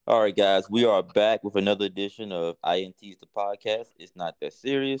All right, guys, we are back with another edition of INTS the podcast. It's not that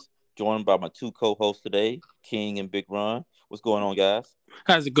serious. Joined by my two co-hosts today, King and Big Ron. What's going on, guys?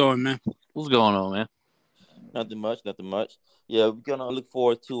 How's it going, man? What's going on, man? Nothing much, nothing much. Yeah, we're gonna look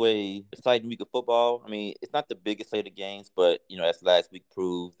forward to a exciting week of football. I mean, it's not the biggest slate of games, but as last week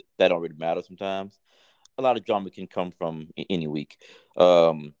proved, that don't really matter sometimes. A lot of drama can come from any week.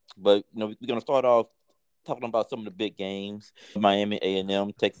 But we're gonna start off talking about some of the big games. Miami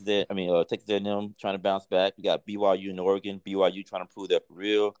A&M, Texas A&M trying to bounce back. We got BYU and Oregon. BYU trying to prove that for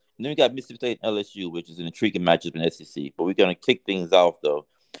real. And then we got Mississippi State and LSU, which is an intriguing matchup in the SEC. But we're gonna kick things off though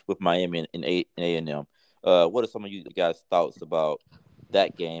with Miami and A&M. What are some of you guys' thoughts about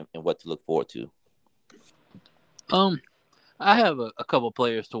that game and what to look forward to? I have a couple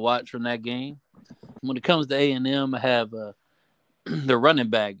players to watch from that game. When it comes to A&M, I have the running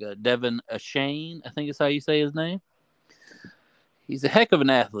back, Devin Ashane, I think is how you say his name. He's a heck of an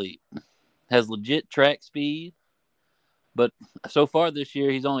athlete, has legit track speed, but so far this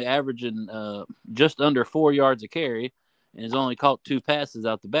year he's only averaging just under 4 yards a carry and has only caught 2 passes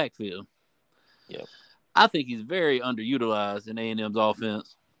out the backfield. Yep. I think he's very underutilized in A&M's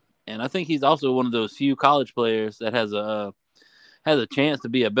offense, and I think he's also one of those few college players that has a chance to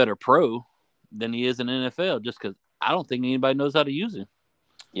be a better pro than he is in NFL, just because I don't think anybody knows how to use him.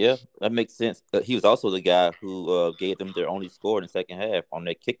 Yeah, that makes sense. He was also the guy who gave them their only score in the second half on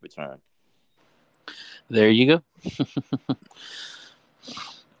that kick return. There you go.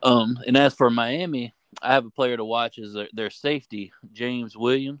 And as for Miami, I have a player to watch is their safety, James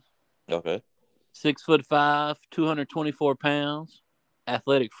Williams. Okay. 6'5", 224 pounds,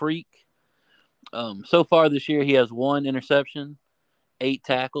 athletic freak. So far this year, he has 1 interception, 8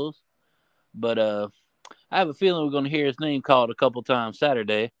 tackles. But I have a feeling we're going to hear his name called a couple times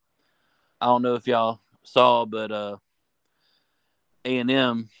Saturday. I don't know if y'all saw, but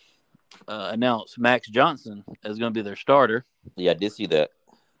A&M announced Max Johnson as going to be their starter. Yeah, I did see that.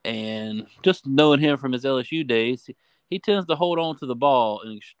 And just knowing him from his LSU days, he tends to hold on to the ball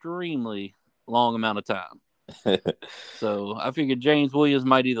an extremely long amount of time. So I figured James Williams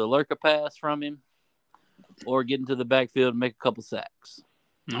might either lurk a pass from him or get into the backfield and make a couple sacks.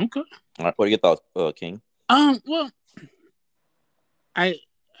 Okay. All right, what are your thoughts, King? Well, I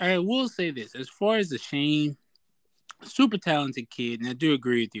will say this. As far as the Shane, super talented kid, and I do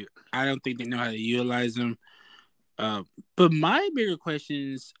agree with you. I don't think they know how to utilize him. But my bigger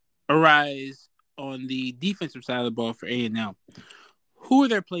questions arise on the defensive side of the ball for A&M. Who are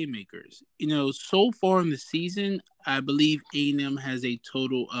their playmakers? So far in the season, I believe A&M has a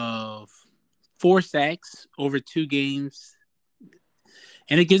total of 4 sacks over 2 games.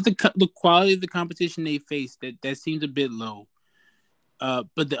 And against the quality of the competition they face, that seems a bit low.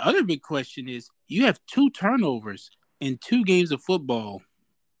 But the other big question is, you have 2 turnovers in 2 games of football.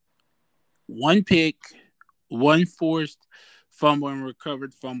 1 pick, 1 forced fumble and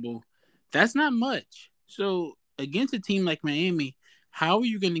recovered fumble. That's not much. So against a team like Miami, how are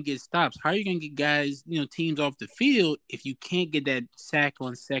you going to get stops? How are you going to get guys, teams off the field if you can't get that sack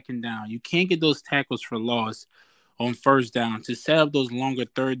on second down? You can't get those tackles for loss on first down to set up those longer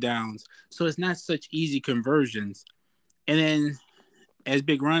third downs. So it's not such easy conversions. And then, as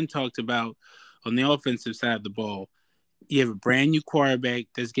Big Ron talked about, on the offensive side of the ball, you have a brand new quarterback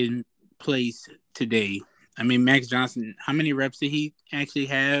that's getting placed today. I mean, Max Johnson, how many reps did he actually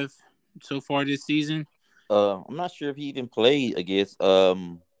have so far this season? I'm not sure if he even played against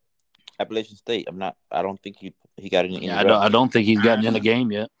Appalachian State. I don't think he got any. Yeah, I don't think he's gotten in the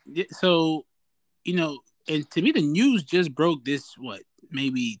game yet. So, and to me, the news just broke this,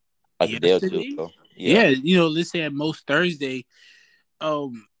 maybe like yesterday? A day or 2 ago. Yeah, let's say at most Thursday.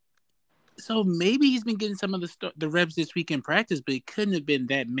 So maybe he's been getting some of the reps this week in practice, but it couldn't have been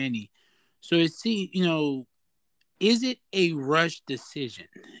that many. So is it a rush decision?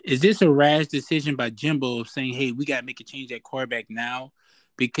 Is this a rash decision by Jimbo of saying, hey, we got to make a change at quarterback now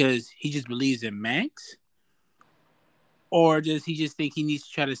because he just believes in Max? Or does he just think he needs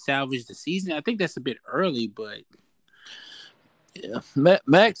to try to salvage the season? I think that's a bit early, but... Yeah,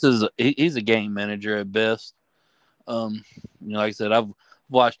 Max he's a game manager at best. Like I said, I've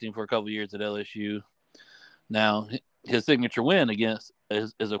watched him for a couple of years at LSU. Now, his signature win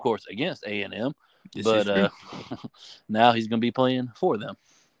is of course against A&M, but now he's going to be playing for them.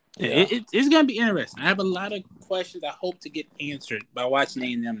 Yeah. It's going to be interesting. I have a lot of questions I hope to get answered by watching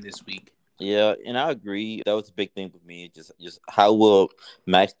A&M this week. Yeah, and I agree. That was a big thing with me. Just how will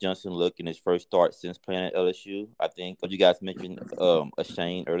Max Johnson look in his first start since playing at LSU? I think you guys mentioned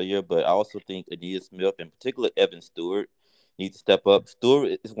Ashane earlier, but I also think Adia Smith, in particular Evan Stewart, need to step up.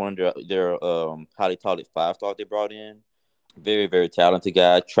 Stewart is one of their highly touted 5-stars they brought in. Very, very talented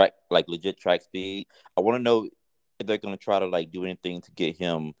guy. Track like legit track speed. I want to know if they're going to try to like do anything to get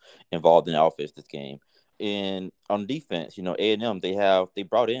him involved in the offense this game. And on defense, A&M they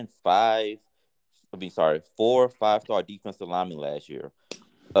brought in four 5-star defensive linemen last year.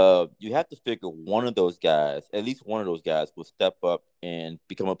 You have to figure one of those guys, at least one of those guys, will step up and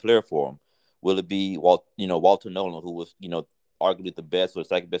become a player for him. Will it be Walter Nolan, who was arguably the best or the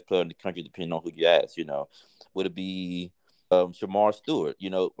second best player in the country, depending on who you ask? Would it be Shamar Stewart?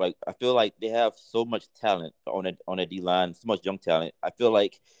 Like I feel like they have so much talent on that D line, so much young talent. I feel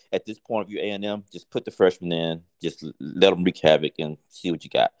like at this point, if you're A&M, just put the freshmen in, just let them wreak havoc and see what you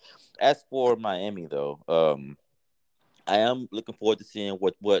got. As for Miami, though, I am looking forward to seeing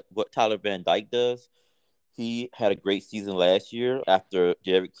what Tyler Van Dyke does. He had a great season last year after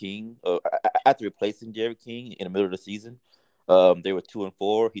Jared King, after replacing Jared King in the middle of the season. They were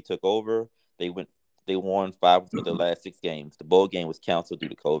 2-4. He took over. They went. They won 5 of their last 6 games. The bowl game was canceled due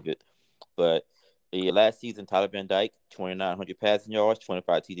to COVID. But last season, Tyler Van Dyke, 2,900 passing yards,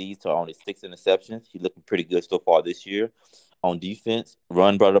 25 TDs to only 6 interceptions. He's looking pretty good so far this year. On defense,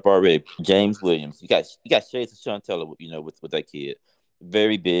 Run brought up already. James Williams. You got shades of Sean Teller, with that kid.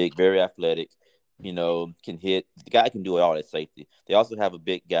 Very big, very athletic. Can hit. The guy can do it all at safety. They also have a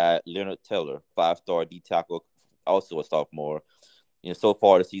big guy, Leonard Taylor, 5-star D tackle, also a sophomore. So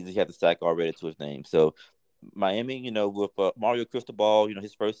far this season, he had the sack already to his name. So Miami, with Mario Cristobal,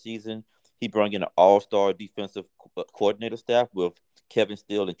 his first season, he brought in an all-star defensive coordinator staff with Kevin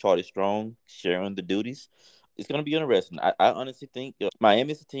Steele and Charlie Strong sharing the duties. It's going to be interesting. I honestly think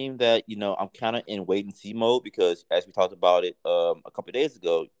Miami is a team that, I'm kind of in wait-and-see mode because, as we talked about it a couple of days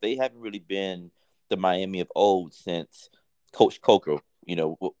ago, they haven't really been the Miami of old since Coach Coker,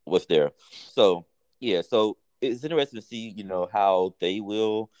 was there. So, yeah, so it's interesting to see, how they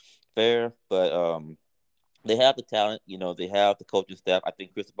will fare. But they have the talent, they have the coaching staff. I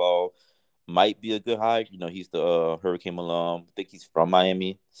think Chris Ball might be a good hire. He's the Hurricane alum. I think he's from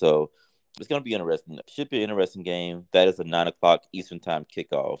Miami. So it's going to be interesting. Should be an interesting game. That is a 9 o'clock Eastern time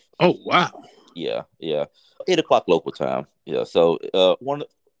kickoff. Oh, wow. Yeah, yeah. 8 o'clock local time. Yeah. So one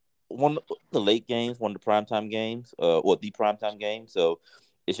of the late games, one of the primetime games, or the primetime game. So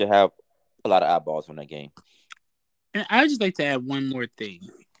it should have a lot of eyeballs on that game. And I would just like to add one more thing.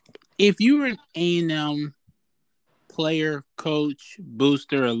 If you were an A&M player, coach,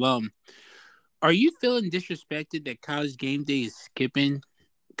 booster, alum, are you feeling disrespected that College Game Day is skipping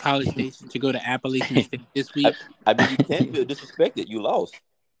College Station to go to Appalachian State this week? I mean, you can't feel disrespected. You lost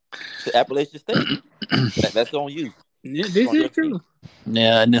to Appalachian State. That's on you. This is true.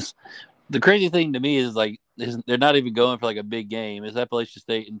 Yeah, and the crazy thing to me is like they're not even going for like a big game. It's Appalachian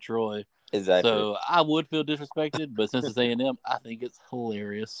State and Troy. Exactly. So I would feel disrespected, but since it's A&M, I think it's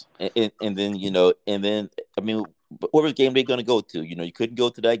hilarious. And then I mean, what was game they going to go to? You couldn't go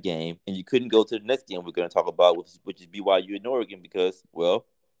to that game, and you couldn't go to the next game we're going to talk about, which is BYU and Oregon, because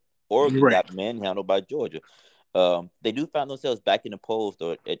Oregon got manhandled by Georgia. They do find themselves back in the polls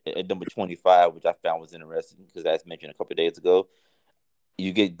though at number 25, which I found was interesting because, as mentioned a couple of days ago,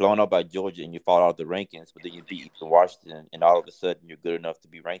 you get blown out by Georgia and you fall out of the rankings, but then you beat Eastern Washington, and all of a sudden you're good enough to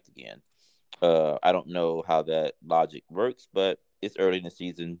be ranked again. I don't know how that logic works, but it's early in the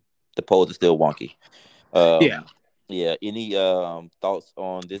season. The polls are still wonky. Yeah. Any thoughts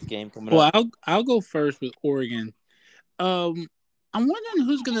on this game coming up? Well, I'll go first with Oregon. I'm wondering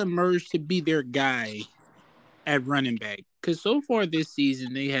who's going to emerge to be their guy at running back, because so far this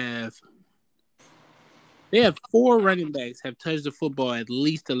season they have 4 running backs have touched the football at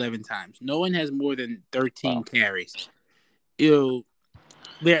least 11 times. No one has more than 13 carries. They're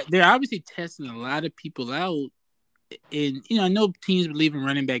obviously testing a lot of people out, and I know teams believe in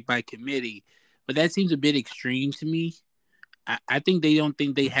running back by committee, but that seems a bit extreme to me. I think they don't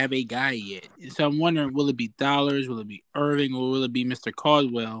think they have a guy yet. So I'm wondering, will it be Dollars, will it be Irving, or will it be Mr.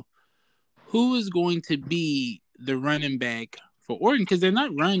 Caldwell? Who is going to be the running back for Oregon? Because they're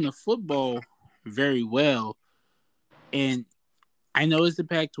not running the football very well. And I know it's the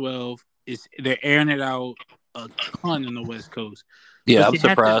Pac-12. They're airing it out a ton on the West Coast. Yeah, I'm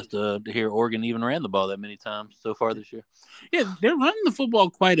surprised to hear Oregon even ran the ball that many times so far this year. Yeah, they're running the football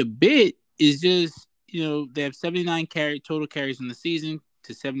quite a bit. It's just, they have 79 total carries in the season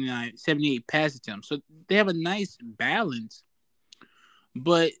to 78 pass attempts. So they have a nice balance,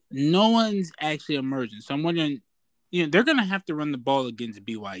 but no one's actually emerging. So I'm wondering, they're going to have to run the ball against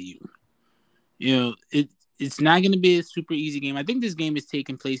BYU. It's not going to be a super easy game. I think this game is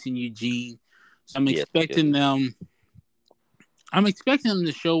taking place in Eugene. So I'm expecting them. I'm expecting them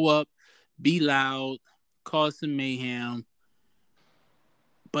to show up, be loud, cause some mayhem,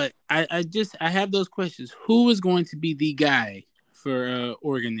 But I have those questions. Who is going to be the guy for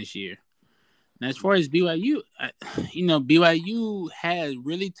Oregon this year? And as far as BYU, BYU had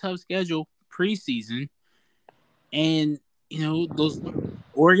really tough schedule preseason, and those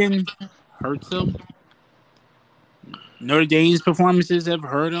Oregon hurts them. Notre Dame's performances have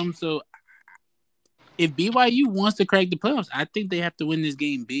hurt them. So if BYU wants to crack the playoffs, I think they have to win this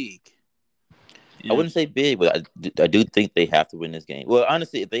game big. I wouldn't say big, but I do think they have to win this game. Well,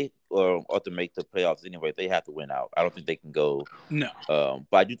 honestly, if they are to make the playoffs anyway, they have to win out. I don't think they can go. No.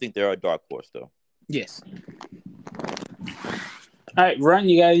 But I do think they're a dark horse, though. Yes. All right, Run,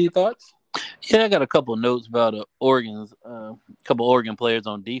 you got any thoughts? Yeah, I got a couple of notes about Oregon's couple Oregon players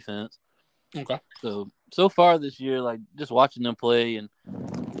on defense. Okay. So far this year, like just watching them play and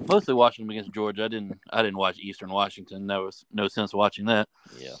mostly watching them against Georgia. I didn't watch Eastern Washington. There was no sense watching that.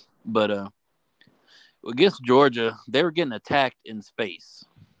 Yeah. But against Georgia, they were getting attacked in space,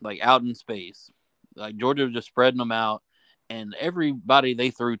 like out in space. Like Georgia was just spreading them out, and everybody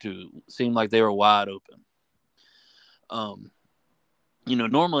they threw to seemed like they were wide open.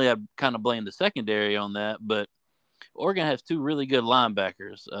 Normally I kind of blame the secondary on that, but Oregon has two really good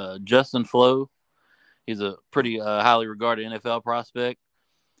linebackers. Justin Flo, he's a pretty highly regarded NFL prospect,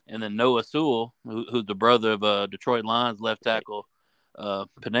 and then Noah Sewell, who's the brother of Detroit Lions left tackle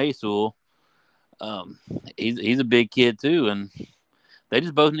Penei Sewell. He's a big kid too, and they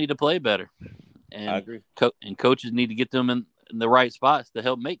just both need to play better. And I agree. And coaches need to get them in the right spots to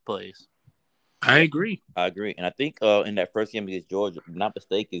help make plays. I agree. And I think in that first game against Georgia, if I'm not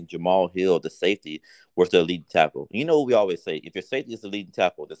mistaken, Jamal Hill, the safety, was the leading tackle. You know what we always say, if your safety is the leading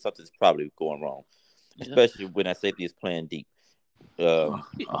tackle, then something's probably going wrong, especially when that safety is playing deep. Yeah,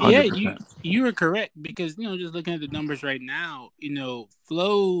 you were correct because just looking at the numbers right now,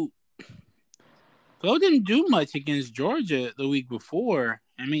 Flo didn't do much against Georgia the week before.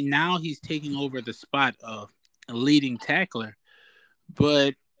 I mean, now he's taking over the spot of a leading tackler,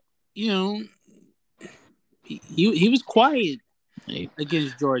 but he was quiet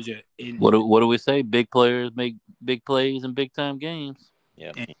against Georgia. What do we say? Big players make big plays in big time games.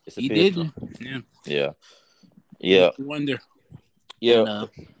 Yeah, he didn't. Yeah. I wonder. Yeah.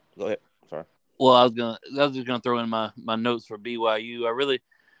 Go ahead. Sorry. Well, I was just gonna throw in my notes for BYU. I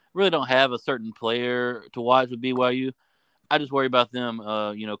really don't have a certain player to watch with BYU. I just worry about them,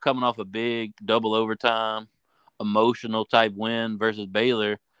 coming off a big double overtime, emotional type win versus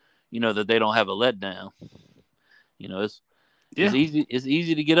Baylor. That they don't have a letdown. It's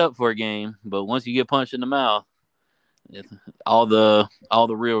easy to get up for a game, but once you get punched in the mouth, all the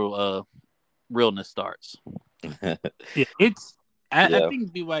real realness starts. I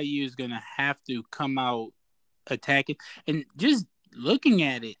think BYU is gonna have to come out attacking, and just looking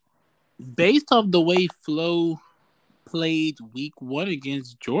at it based off the way Flo played week 1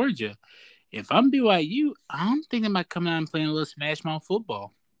 against Georgia. If I'm BYU, I don't think I might come out and playing a little smash mouth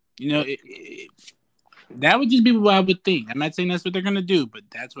football. That would just be what I would think. I'm not saying that's what they're gonna do, but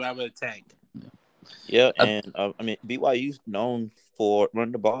that's what I would attack. Yeah, and BYU's known for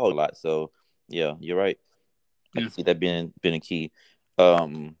running the ball a lot, so yeah, you're right. I can see that being a key.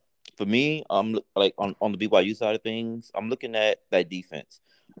 For me, like on the BYU side of things, I'm looking at that defense.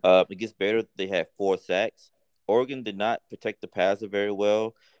 Against Baylor, they had 4 sacks. Oregon did not protect the passer very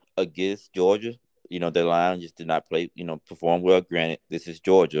well against Georgia. Their line just did not perform well. Granted, this is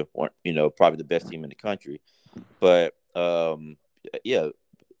Georgia, probably the best team in the country. But BYU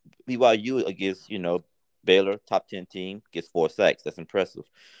against Baylor, top 10 team, gets 4 sacks. That's impressive.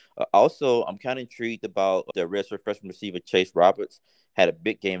 Also, I'm kind of intrigued about the redshirt freshman receiver Chase Roberts. Had a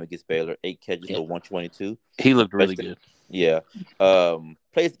big game against Baylor, 8 catches for 122. He looked really good. Yeah.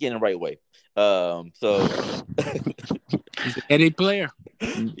 Plays again the right way. So he's a heady player.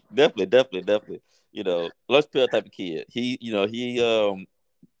 Definitely. Let's play type of kid.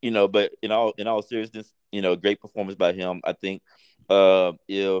 But in all seriousness, great performance by him. I think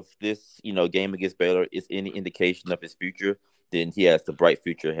if this, game against Baylor is any indication of his future, then he has the bright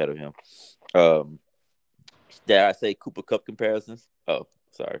future ahead of him. Dare I say Cooper Kupp comparisons? Oh,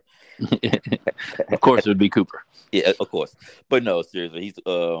 sorry. Of course it would be Cooper. Yeah, of course. But no, seriously, he's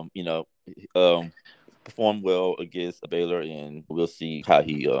performed well against Baylor, and we'll see how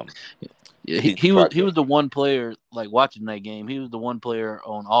he he was the one player, like watching that game, he was the one player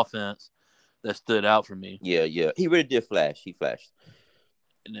on offense that stood out for me. Yeah. He really did flash. He flashed.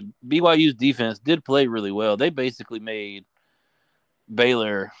 And then BYU's defense did play really well. They basically made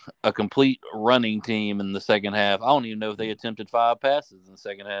Baylor a complete running team in the second half. I don't even know if they attempted 5 passes in the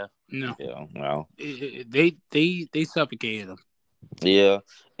second half. No. Yeah, well. They suffocated them. Yeah.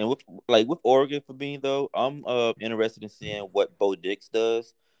 And with Oregon for me though, I'm interested in seeing what Bo Dix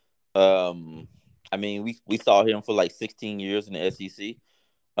does. Um, I mean, we saw him for like 16 years in the SEC.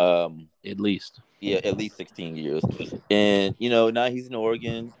 Um, At least. yeah, at least 16 years. And now he's in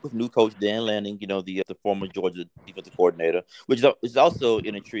Oregon with new coach Dan Lanning. The former Georgia defensive coordinator, which is also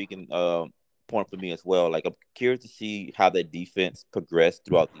an intriguing point for me as well. Like I'm curious to see how that defense progressed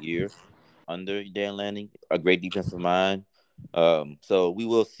throughout the year under Dan Lanning, a great defensive mind. So we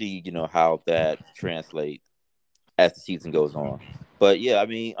will see, how that translates as the season goes on. But yeah, I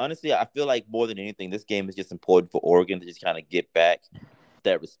mean, honestly, I feel like more than anything, this game is just important for Oregon to just kind of get back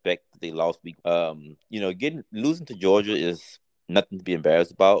that respect that they lost week. Getting losing to Georgia is nothing to be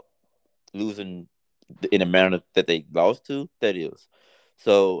embarrassed about. Losing in a manner that they lost to, that is.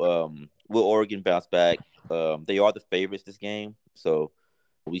 So will Oregon bounce back? They are the favorites this game, so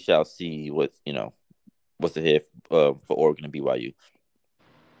we shall see what's ahead for Oregon and BYU.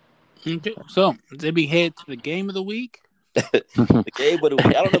 Okay, so then we head to the game of the week. The game of the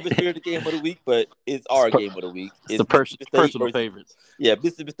week. I don't know if it's really the game of the week, but it's our game of the week. It's the It's Mississippi State personal versus favorites.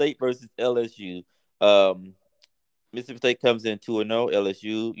 Mississippi State versus LSU. Um, Mississippi State comes in 2-0.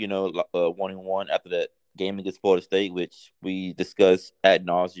 LSU, 1-1 after that game against Florida State, which we discussed ad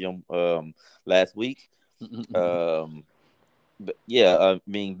nauseum last week. But yeah, I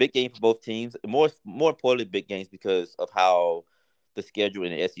mean, big game for both teams. More importantly, big games because of how the schedule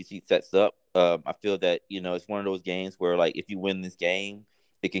in the SEC sets up. I feel that it's one of those games where like if you win this game,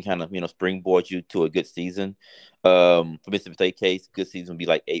 it can kind of springboard you to a good season. For Mississippi State case, good season would be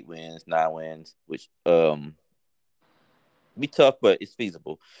like 8 wins, 9 wins, which be tough, but it's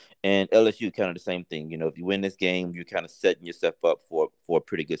feasible. And LSU kind of the same thing. If you win this game, you're kind of setting yourself up for a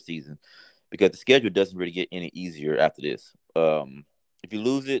pretty good season because the schedule doesn't really get any easier after this. If you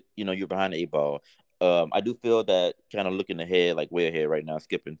lose it, you're behind the eight ball. I do feel that kind of looking ahead, like way ahead right now,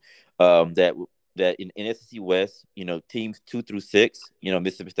 skipping that in SEC West, teams 2 through 6,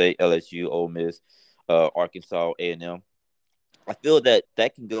 Mississippi State, LSU, Ole Miss, Arkansas, A&M. I feel that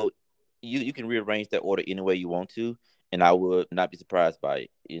can go. You can rearrange that order any way you want to, and I would not be surprised by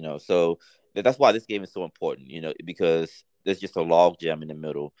it. So that's why this game is so important. Because there's just a log jam in the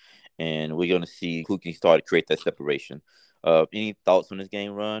middle, and we're going to see who can start to create that separation. Any thoughts on this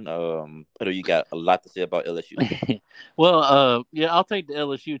game, Run? I know you got a lot to say about LSU. Well, yeah, I'll take the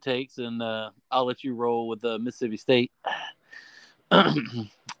LSU takes, and I'll let you roll with Mississippi State.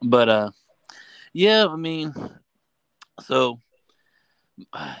 But yeah, I mean, so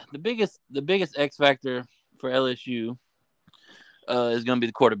the biggest X factor for LSU is going to be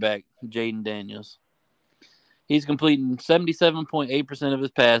the quarterback, Jaden Daniels. He's completing 77.8% of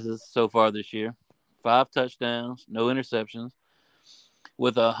his passes so far this year, 5 touchdowns, no interceptions,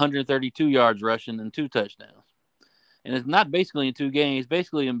 with 132 yards rushing and 2 touchdowns. And it's not basically in 2 games,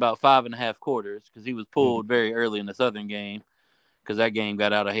 basically in about 5.5 quarters because he was pulled very early in the Southern game because that game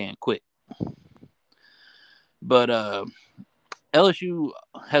got out of hand quick. But LSU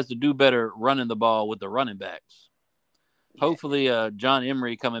has to do better running the ball with the running backs. Hopefully, John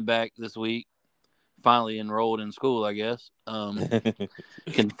Emery coming back this week, finally enrolled in school, I guess,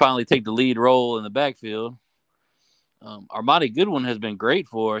 can finally take the lead role in the backfield. Armani Goodwin has been great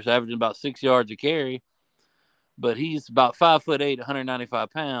for us, averaging about 6 yards a carry, but he's about 5'8",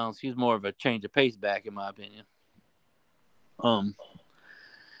 195 pounds. He's more of a change of pace back, in my opinion. LSU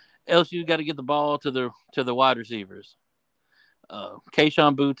got to get the ball to the wide receivers.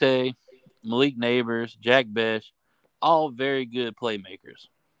 Keyshawn Butte, Malik Neighbors, Jack Besh, all very good playmakers.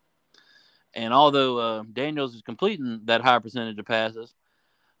 And although Daniels is completing that high percentage of passes,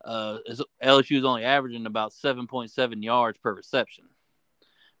 LSU is only averaging about 7.7 yards per reception,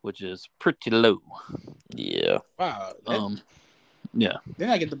 which is pretty low. Yeah. Wow. Yeah. Then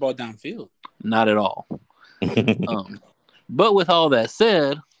I get the ball downfield. Not at all. But with all that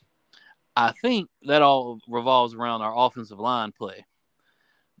said, I think that all revolves around our offensive line play.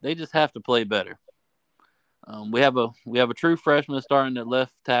 They just have to play better. We have a true freshman starting at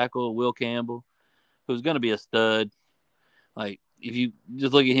left tackle, Will Campbell, who's going to be a stud. Like if you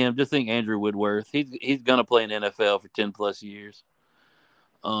just look at him, just think Andrew Woodworth. He's going to play in the NFL for 10+ years.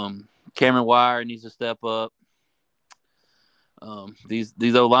 Cameron Wire needs to step up.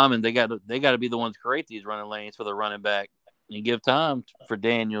 These O linemen, they got to be the ones to create these running lanes for the running back and give time for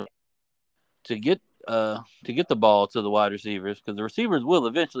Daniel to get the ball to the wide receivers because the receivers will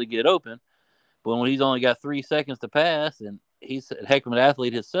eventually get open. But when he's only got 3 seconds to pass and he's a heck of an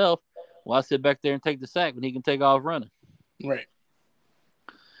athlete himself, why sit back there and take the sack when he can take off running? Right.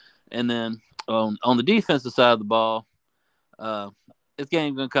 And then on the defensive side of the ball, this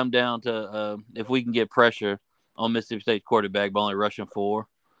game's going to come down to if we can get pressure on Mississippi State quarterback by only rushing 4.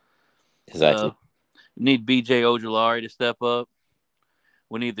 Exactly. We need B.J. Ojulari to step up.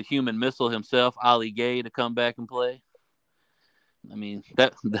 We need the human missile himself, Ali Gay, to come back and play. I mean,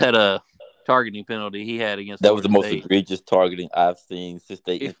 that targeting penalty he had against That was the Florida most State. egregious targeting I've seen since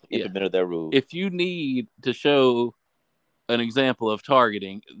they If implemented that rule. if you need to show an example of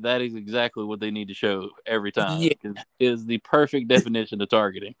targeting, that is exactly what they need to show every time. Yeah, It is the perfect definition of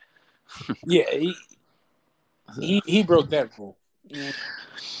targeting. yeah, he broke that rule. Yeah.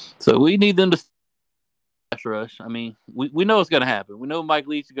 So we need them to pass rush. I mean, we know it's going to happen. We know Mike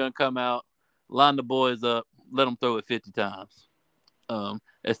Leach is going to come out, line the boys up, let them throw it 50 times.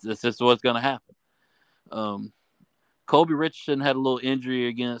 It's just what's going to happen. Colby Richardson had a little injury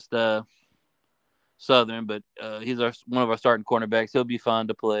against Southern, but he's one of our starting cornerbacks. He'll be fine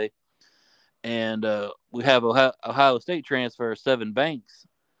to play. And we have Ohio State transfer Seven Banks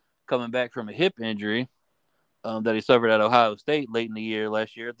coming back from a hip injury that he suffered at Ohio State late in the year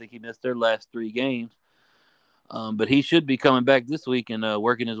last year. I think he missed their last 3 games. But he should be coming back this week and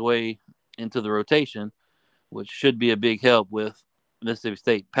working his way into the rotation, which should be a big help with Mississippi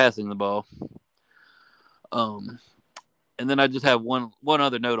State passing the ball. And then I just have one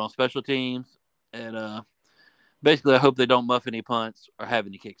other note on special teams. And basically, I hope they don't muff any punts or have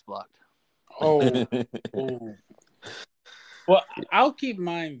any kicks blocked. Oh, oh. Well, I'll keep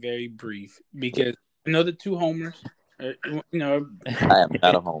mine very brief because another 2 homers. I am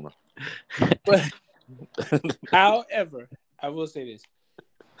not a homer. But however, I will say this: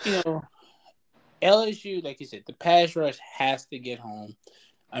 LSU, like you said, the pass rush has to get home.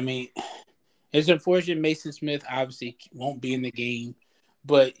 I mean, it's unfortunate Mason Smith obviously won't be in the game,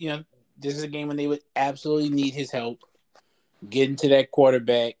 but this is a game when they would absolutely need his help getting to that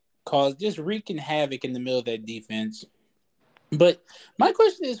quarterback, just wreaking havoc in the middle of that defense. But my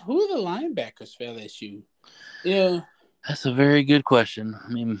question is, who are the linebackers for LSU? Yeah, that's a very good question. I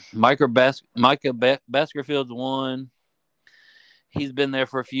mean, Micah Baskerville's one. He's been there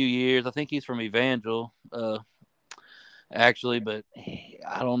for a few years. I think he's from Evangel, actually, but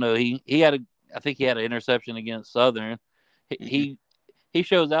I don't know. I think he had an interception against Southern. He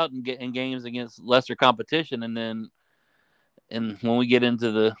shows out in games against lesser competition, and when we get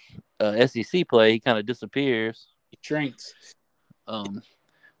into the SEC play, he kind of disappears. He shrinks.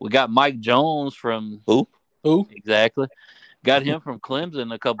 We got Mike Jones from who? Exactly. Got him from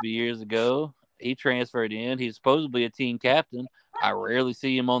Clemson a couple of years ago. He transferred in. He's supposedly a team captain. I rarely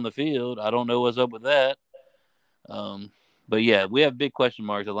see him on the field. I don't know what's up with that. But yeah, we have big question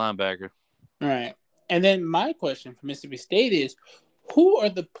marks at linebacker. All right. And then my question for Mississippi State is, who are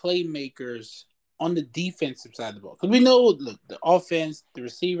the playmakers on the defensive side of the ball? Because we know, look, the offense, the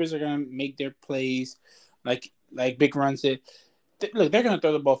receivers are going to make their plays. Like Big Run said, look, they're going to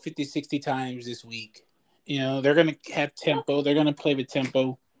throw the ball 50, 60 times this week. They're going to have tempo. They're going to play with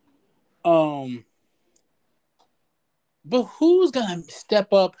tempo. But who's going to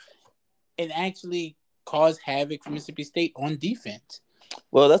step up and actually cause havoc for Mississippi State on defense?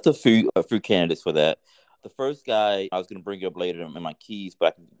 Well, that's a few candidates for that. The first guy I was going to bring up later in my keys, but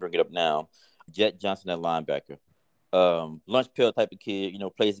I can bring it up now. Jet Johnson at linebacker. Lunch pail type of kid,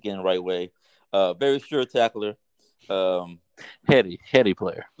 plays again the right way. Very sure tackler. Heady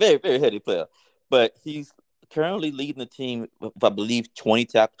player. Very, very heady player. But he's currently leading the team with, I believe, 20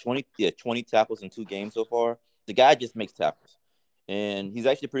 tackles in 2 games so far. The guy just makes tackles. And he's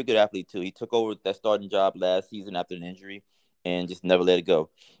actually a pretty good athlete, too. He took over that starting job last season after an injury and just never let it go.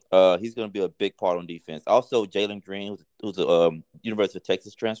 He's going to be a big part on defense. Also, Jalen Green, who's a University of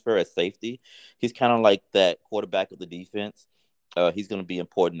Texas transfer at safety. He's kind of like that quarterback of the defense. He's going to be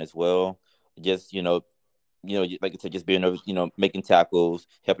important as well. Just, like I said, just being, making tackles,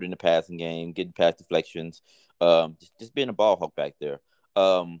 helping in the passing game, getting past deflections, just being a ball hawk back there.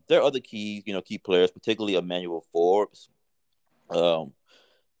 There are other key players, particularly Emmanuel Forbes. I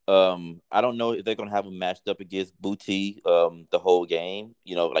don't know if they're gonna have him matched up against Booty the whole game,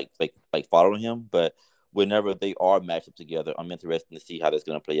 like following him. But whenever they are matched up together, I'm interested to see how that's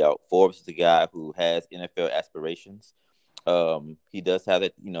gonna play out. Forbes is the guy who has NFL aspirations. He does have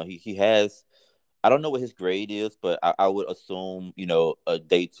it. He has. I don't know what his grade is, but I would assume a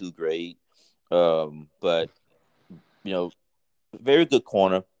day 2 grade. But very good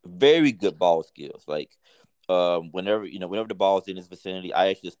corner, very good ball skills. Like whenever the ball's in his vicinity, I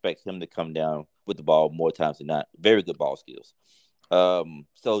actually expect him to come down with the ball more times than not. Very good ball skills.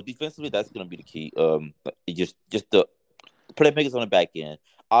 So defensively, that's going to be the key. Just the playmakers on the back end.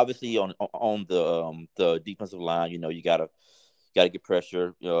 Obviously, on the defensive line, you gotta get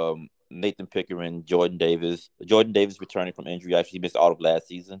pressure. Nathan Pickering, Jordan Davis. Jordan Davis returning from injury. Actually missed all of last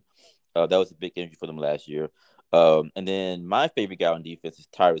season. That was a big injury for them last year. And then my favorite guy on defense is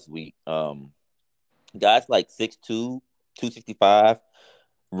Tyrus Wheat. Guys like 6'2", 265.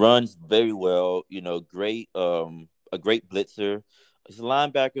 runs very well. Great a great blitzer. He's a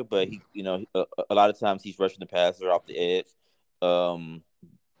linebacker, but a lot of times he's rushing the passer off the edge. Um,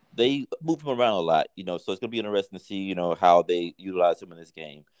 they move him around a lot, so it's gonna be interesting to see, how they utilize him in this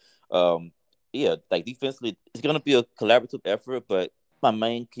game. Um, yeah, like defensively, it's gonna be a collaborative effort, but my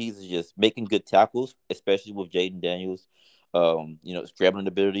main keys is just making good tackles, especially with Jaden Daniels. Scrambling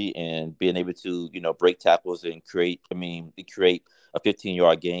ability and being able to, break tackles and create a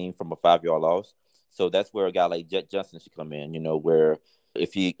 15-yard gain from a 5-yard loss. So that's where a guy like Jet Johnson should come in, where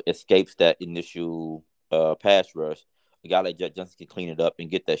if he escapes that initial pass rush, a guy like Jet Johnson can clean it up and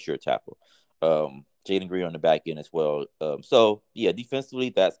get that sure tackle. Jaden Green on the back end as well. So yeah, defensively,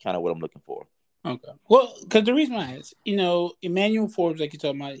 that's kind of what I'm looking for. Okay. Well, because the reason why is, Emmanuel Forbes, like you're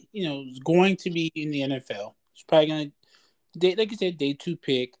talking about, is going to be in the NFL. He's probably going to, like you said, day 2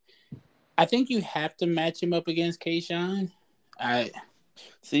 pick. I think you have to match him up against Kayshawn.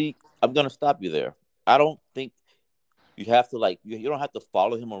 See, I'm gonna stop you there. I don't think you have to you don't have to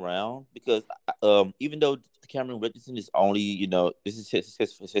follow him around because even though Cameron Richardson is only this is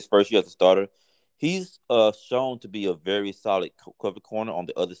his first year as a starter, he's shown to be a very solid cover corner on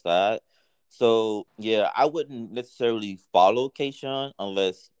the other side. So yeah, I wouldn't necessarily follow Kayshawn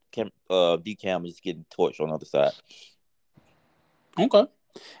unless DCam is getting torched on the other side. Okay.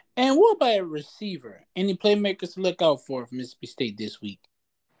 And what about a receiver? Any playmakers to look out for Mississippi State this week?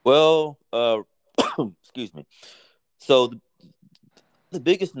 Well, excuse me. So the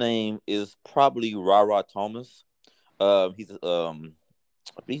biggest name is probably Rara Thomas. He's I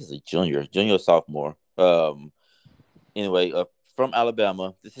think he's a junior or sophomore. Anyway, from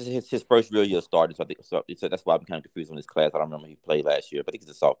Alabama. This is his first real year starting. So I think so that's why I'm kind of confused on this class. I don't remember he played last year, but I think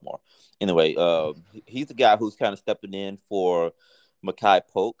he's a sophomore. Anyway, he's the guy who's kind of stepping in for Makai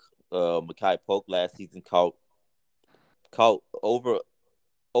Polk. Makai Polk last season caught over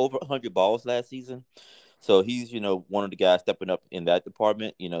 100 balls last season. So he's, one of the guys stepping up in that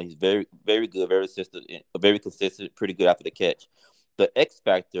department. He's very, very good, very consistent, pretty good after the catch. The X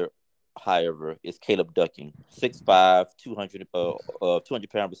factor, however, is Caleb Ducking, 6'5",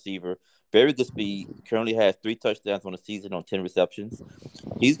 200-pound receiver, very good speed. Currently has 3 touchdowns on the season on 10 receptions.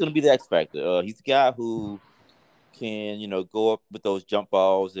 He's going to be the X factor. He's a guy who can, go up with those jump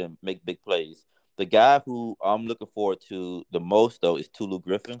balls and make big plays. The guy who I'm looking forward to the most, though, is Tulu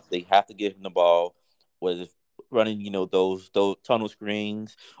Griffin. They have to give him the ball, whether it's running, those tunnel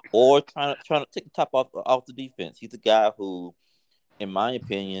screens or trying to take the top off the defense. He's a guy who, in my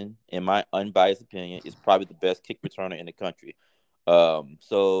opinion, in my unbiased opinion, is probably the best kick returner in the country.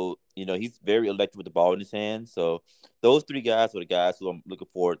 So he's very electric with the ball in his hand. So those 3 guys are the guys who I'm looking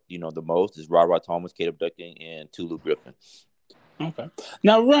for, the most is Rara Thomas, Caleb Ducking, and Tulu Griffin. Okay.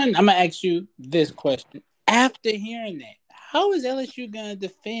 Now, Run, I'm gonna ask you this question. After hearing that, how is LSU gonna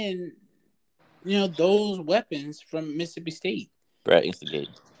defend, those weapons from Mississippi State? Brad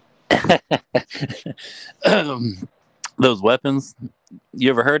instigating. Those weapons. You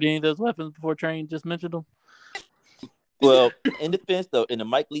ever heard any of those weapons before? Train just mentioned them. Well, in defense, though, in the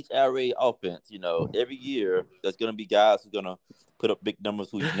Mike Leach air raid offense, every year there's going to be guys who are going to put up big numbers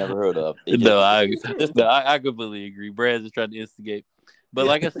who you've never heard of. I completely agree. Brad's just trying to instigate. But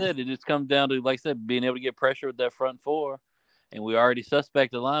like I said, it just comes down to, like I said, being able to get pressure with that front 4. And we already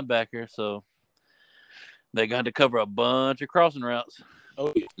suspect the linebacker, so they got to cover a bunch of crossing routes.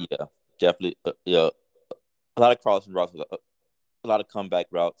 Oh, yeah, definitely. Yeah, a lot of crossing routes, a lot of comeback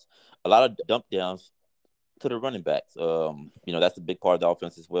routes, a lot of dump downs to the running backs. That's a big part of the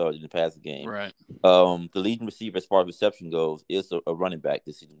offense as well in the passing game. Right. The leading receiver as far as reception goes is a running back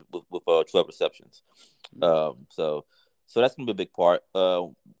this season with 12 receptions. So that's gonna be a big part.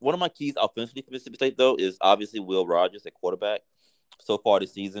 One of my keys offensively for Mississippi State though is obviously Will Rogers at quarterback. So far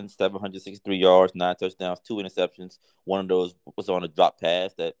this season, 763 yards, 9 touchdowns, 2 interceptions. One of those was on a drop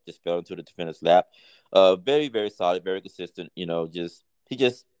pass that just fell into the defender's lap. Very, very solid, very consistent. He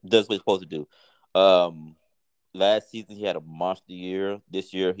just does what he's supposed to do. Last season he had a monster year.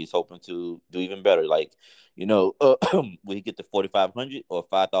 This year he's hoping to do even better. Will he get to 4,500 or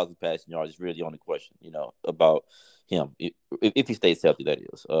 5,000 passing yards is really the only question, about him. If he stays healthy, that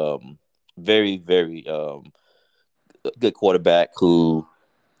is. Very, very good quarterback who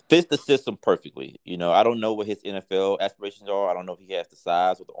fits the system perfectly. I don't know what his NFL aspirations are. I don't know if he has the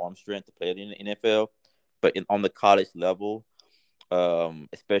size or the arm strength to play in the NFL, but on the college level,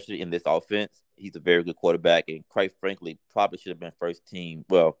 especially in this offense, he's a very good quarterback, and quite frankly, probably should have been first team.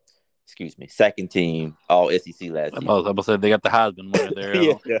 Well, second team All SEC last season. I was about to say they got the Heisman winner there.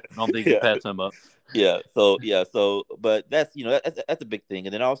 I don't think you pass him up. But that's that's a big thing,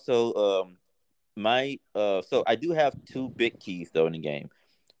 and then also so I do have 2 big keys though in the game.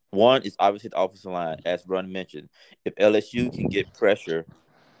 One is obviously the offensive line, as Run mentioned. If LSU can get pressure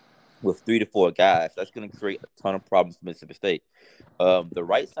with 3 to 4 guys, that's going to create a ton of problems for Mississippi State. The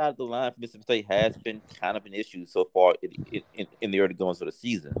right side of the line for Mississippi State has been kind of an issue so far in the early goings of the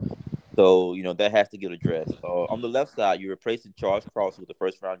season. So, that has to get addressed. On the left side, you're replacing Charles Cross with the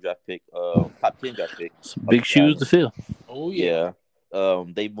first round draft pick, top 10 draft pick Some of big the shoes to Giants. fill. Oh yeah. Yeah.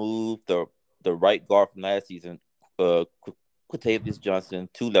 They moved the right guard from last season, Quatavius Johnson,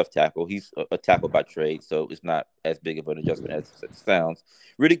 to left tackle. He's a tackle by trade, so it's not as big of an adjustment as it sounds.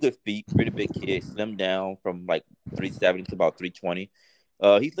 Really good feet, really big kid, slimmed down from like 370 to about 320.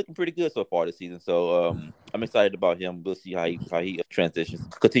 He's looking pretty good so far this season. So I'm excited about him. We'll see how he transitions,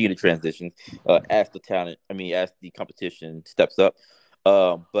 continue to transition as the talent. I mean, as the competition steps up.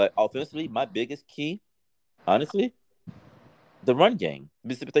 But offensively, my biggest key, honestly, the run game,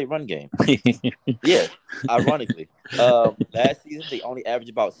 Mississippi State run game. Yes, ironically, last season they only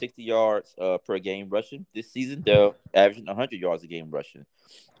averaged about 60 yards per game rushing. This season they're averaging 100 yards a game rushing.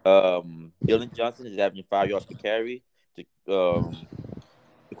 Dylan Johnson is averaging 5 yards per carry.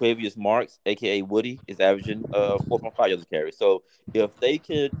 Quavius Marks, aka Woody, is averaging 4.5 yards a carry. So if they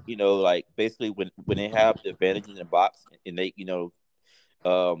could, like basically when they have the advantage in the box and they,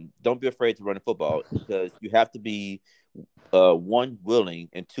 don't be afraid to run the football because you have to be one willing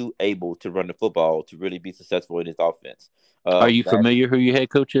and two able to run the football to really be successful in this offense. Are you Last familiar who your head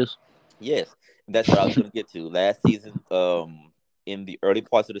coach is? Yes, and that's what I was going to get to. Last season, in the early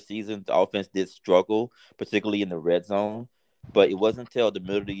parts of the season, the offense did struggle, particularly in the red zone. But it wasn't until the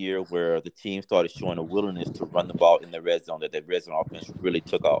middle of the year where the team started showing a willingness to run the ball in the red zone that the red zone offense really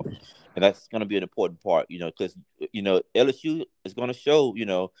took off. And that's going to be an important part, because LSU is going to show,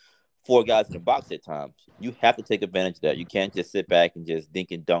 four guys in the box at times. You have to take advantage of that. You can't just sit back and just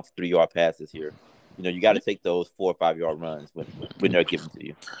dink and dunk 3 yard passes here. You got to take those 4 or 5 yard runs when they're given to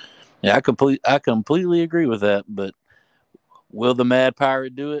you. Yeah, I completely agree with that. But will the Mad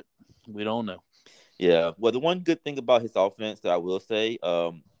Pirate do it? We don't know. Yeah. Well, the one good thing about his offense that I will say,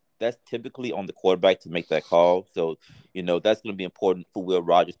 that's typically on the quarterback to make that call. So, that's going to be important for Will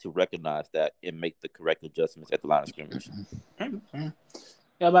Rogers to recognize that and make the correct adjustments at the line of scrimmage.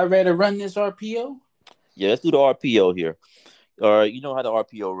 Y'all about ready to run this RPO? Yeah, let's do the RPO here. All right, you know how the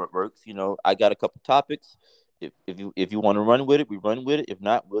RPO works. I got a couple topics. If you want to run with it, we run with it. If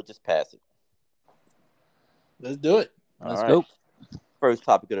not, we'll just pass it. Let's do it. All Let's right. go. First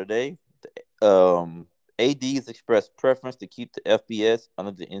topic of the day. ADs expressed preference to keep the FBS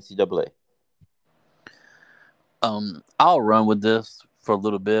under the NCAA. I'll run with this for a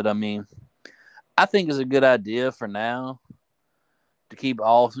little bit. I mean, I think it's a good idea for now to keep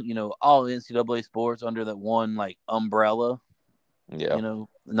all NCAA sports under that one like umbrella, Yeah.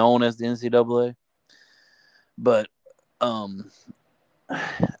 known as the NCAA. But I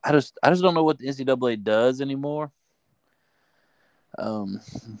just don't know what the NCAA does anymore.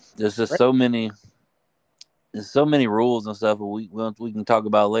 There's just there's so many rules and stuff we can talk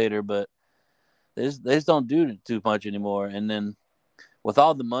about later, but they just don't do too much anymore. And then with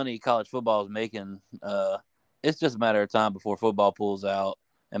all the money college football is making, it's just a matter of time before football pulls out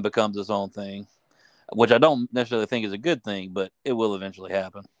and becomes its own thing, which I don't necessarily think is a good thing, but it will eventually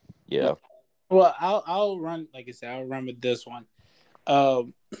happen. Yeah. Well, I'll run. Like I said, I'll run with this one.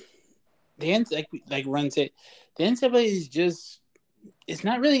 Like Run said, the NCAA is it's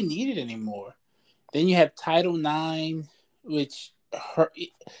not really needed anymore. Then you have Title IX, which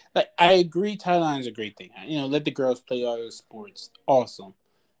I agree, Title IX is a great thing. Let the girls play all the sports. Awesome.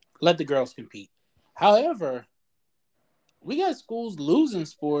 Let the girls compete. However, we got schools losing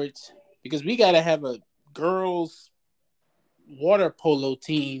sports because we got to have a girls water polo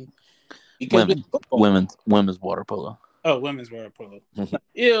team because women's water polo. Oh, women's water polo.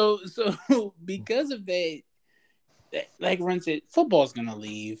 So because of that, like Ron said, football's gonna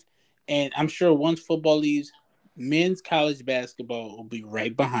leave, and I'm sure once football leaves, men's college basketball will be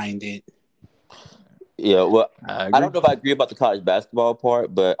right behind it. Yeah, well, I don't know if I agree about the college basketball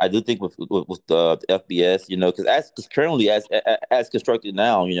part, but I do think with the FBS, because currently as constructed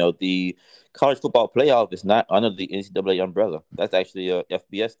now, the college football playoff is not under the NCAA umbrella. That's actually a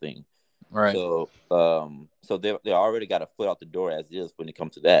FBS thing. Right. So, they already got a foot out the door as is when it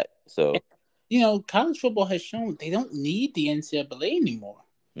comes to that. So, college football has shown they don't need the NCAA anymore.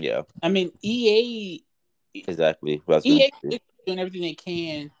 Yeah. I mean, EA exactly. EA is doing everything they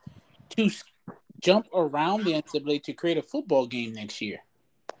can to jump around the NCAA to create a football game next year.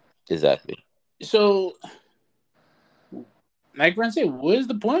 Exactly. So, like Ron said, what is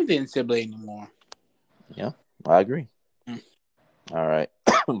the point of the NCAA anymore? Yeah, I agree. All right.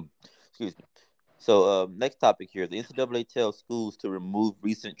 Excuse me. So, next topic here: the NCAA tells schools to remove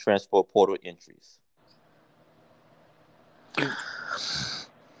recent transfer portal entries.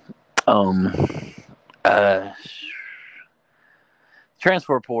 Um, uh,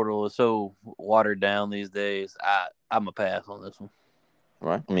 transfer portal is so watered down these days. I'm a pass on this one.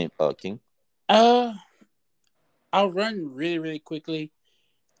 Right? I mean, King. Uh, I'll run really, really quickly.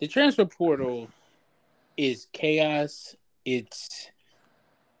 The transfer portal is chaos. It's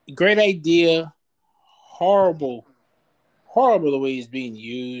a great idea. Horrible, horrible the way it's being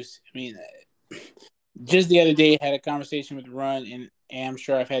used. I mean, just the other day, I had a conversation with Run, and I'm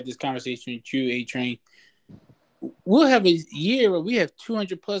sure I've had this conversation with you, A Train. We'll have a year where we have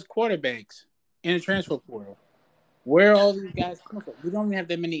 200 plus quarterbacks in the transfer portal. Where are all these guys coming from? We don't even have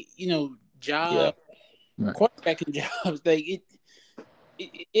that many, Yeah, job quarterbacking jobs. Like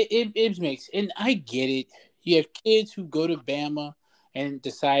it makes, and I get it. You have kids who go to Bama and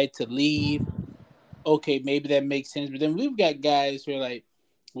decide to leave. Okay, maybe that makes sense. But then we've got guys who are like,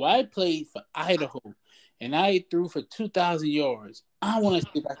 "Well, I played for Idaho, and I threw for 2,000 yards. I want to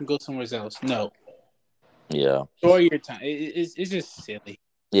see if I can go somewhere else." No, yeah, enjoy your time. It's just silly.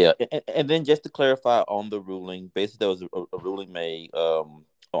 yeah. And then just to clarify on the ruling, basically there was a ruling made on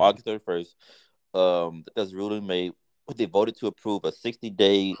August 31st. There's a ruling made. They voted to approve a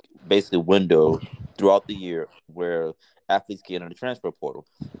 60-day basically window throughout the year where athletes can enter the transfer portal,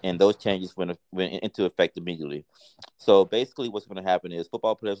 and those changes went into effect immediately. So basically, what's going to happen is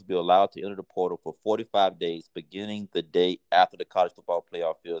football players will be allowed to enter the portal for 45 days, beginning the day after the college football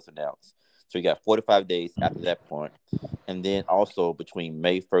playoff field is announced. So you got 45 days after that point, and then also between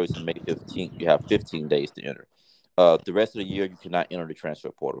May 1st and May 15th, you have 15 days to enter. The rest of the year, you cannot enter the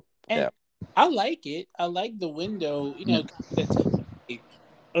transfer portal. And Now, I like it. I like the window. That time.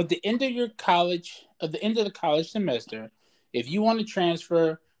 At the end of your college, at the end of the college semester, if you want to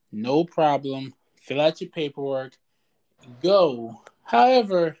transfer, no problem. Fill out your paperwork, go.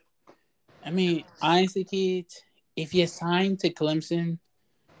 However, I mean, honestly, kids, if you sign to Clemson,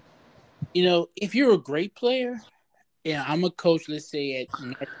 if you're a great player, yeah, I'm a coach, let's say at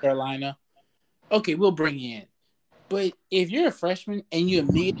North Carolina, okay, we'll bring you in. But if you're a freshman and you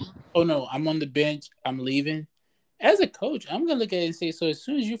immediately, oh no, I'm on the bench, I'm leaving. As a coach, I'm gonna look at it and say, so as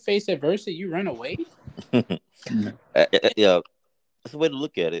soon as you face adversity, you run away. yeah, that's the way to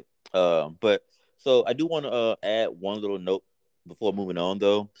look at it. But so I do want to add one little note before moving on,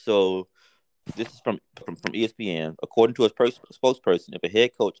 though. So this is from ESPN. According to a spokesperson, if a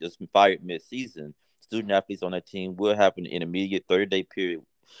head coach is fired mid-season, student athletes on that team will have an intermediate 30-day period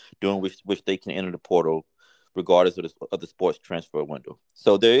during which they can enter the portal, regardless of the sports transfer window.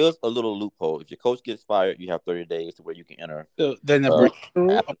 So there is a little loophole. If your coach gets fired, you have 30 days to where you can enter. So the Nebraska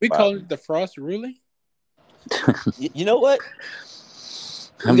rule, After are we calling firing. it the Frost ruling? You know what?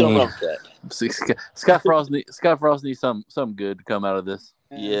 I We're gonna mean, run with that. Scott Frost needs something good to come out of this.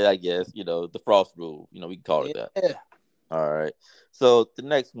 Yeah, I guess the frost rule. We can call it that. Yeah. All right. So the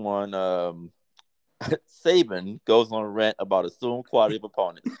next one, Saban goes on a rant about assumed quality of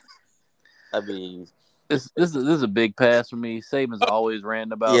opponents. I mean, This is a big pass for me. Saban's always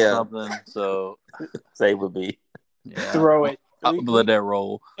ranting about yeah, something, so Saban would be. yeah, Throw it. I'm gonna let that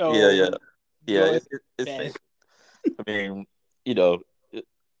roll. Yeah, Oh, yeah, yeah. go ahead. It's Fast. Saban. I mean, you know,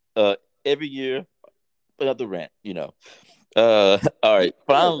 uh, every year another rant. All right.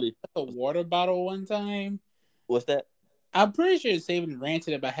 Finally, A water bottle one time. what's that? I'm pretty sure Saban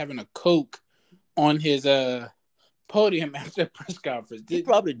ranted about having a Coke on his podium after the press conference. He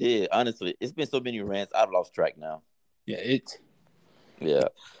probably did. Honestly, it's been so many rants. I've lost track now. Yeah, it. Yeah.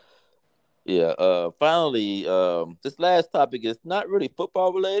 Yeah. Finally, this last topic is not really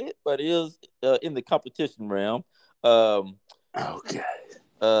football related, but it is in the competition realm. Um, Okay.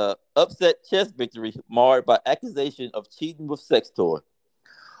 Upset chess victory marred by accusation of cheating with sex toy.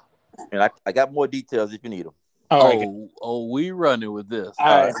 And I got more details if you need them. All right. We running with this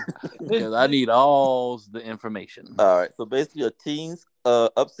All right. because I need all the information. All right. So basically, a team's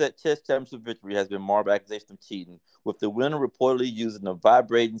upset chess championship victory has been marred by accusation of cheating, with the winner reportedly using a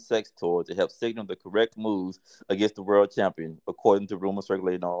vibrating sex toy to help signal the correct moves against the world champion, according to rumors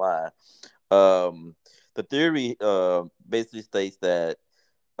circulating online. The theory basically states that,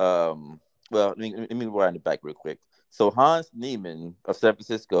 well, let me rewind it back real quick. So Hans Niemann of San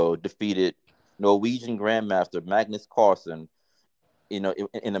Francisco defeated Norwegian Grandmaster Magnus Carlsen, in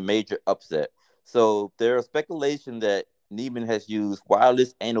a major upset. So there is speculation that Neiman has used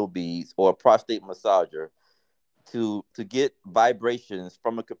wireless anal beads or a prostate massager to get vibrations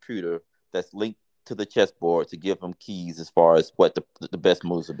from a computer that's linked to the chessboard to give him keys as far as what the best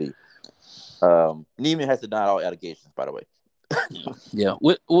moves would be. Neiman has denied all allegations, by the way. Yeah.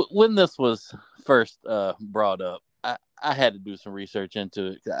 When this was first brought up, I had to do some research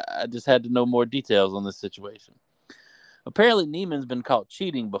into it. I just had to know more details on this situation. Apparently, Neiman's been caught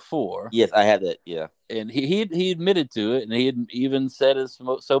cheating before. Yes, I had that. Yeah, and he admitted to it, and he had even said as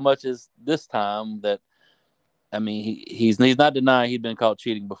so much as this time that I mean he's not denying he'd been caught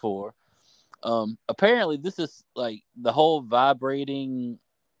cheating before. Apparently, this is like the whole vibrating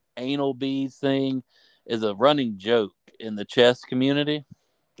anal beads thing is a running joke in the chess community,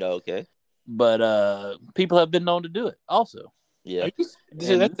 okay, but people have been known to do it also. yeah.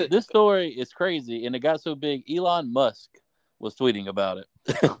 So And this story is crazy, and it got so big. Elon Musk was tweeting about it.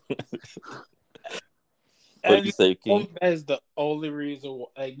 What did you say, King? That is the only reason.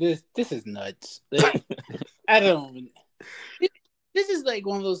 Like this is nuts. Like, I don't. This is like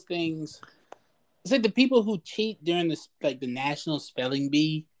one of those things. It's like the people who cheat during the national spelling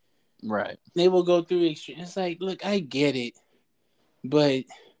bee. Right. They will go through extreme. It's like, look, I get it, but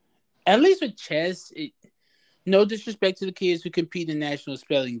at least with chess, no disrespect to the kids who compete in national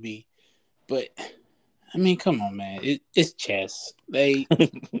spelling bee, but I mean, come on, man, it's chess.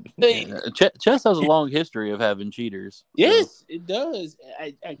 Chess has a long history of having cheaters. Yes, so. It does.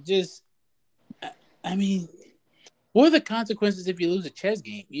 I mean, what are the consequences if you lose a chess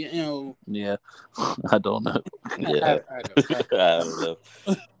game? You know? Yeah, I don't know. Yeah, I don't know.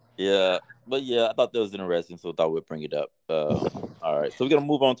 Yeah, but yeah, I thought that was interesting, so I thought we'd bring it up. All right, so we're gonna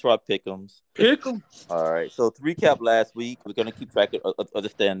move on to our pick'ems. Pick'em. All right, so to recap last week, we're gonna keep track of the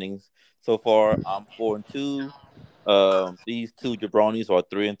standings. So far, I'm 4-2. These two jabronis are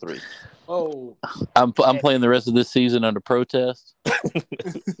 3-3. Oh, I'm playing the rest of this season under protest.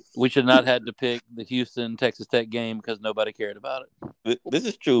 We should not have to pick the Houston Texas Tech game because nobody cared about it. This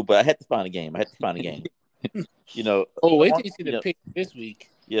is true, but I had to find a game. You know. Oh, wait till you see the pick this week.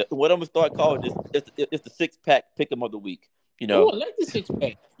 Yeah, what I'm gonna start calling this it's the 6-pack pick'em of the week. You know. Oh, I like the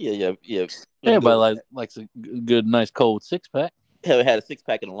 6-pack. Yeah. Everybody likes a good, nice, cold 6-pack. Haven't had a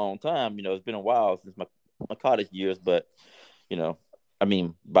 6-pack in a long time. You know, it's been a while since my college years, but you know, I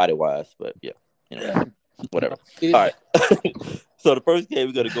mean, body wise, but yeah, you know, whatever. All right. So the first game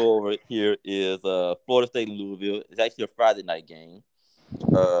we're gonna go over here is Florida State and Louisville. It's actually a Friday night game.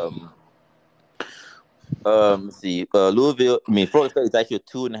 Let's see. Florida State is actually a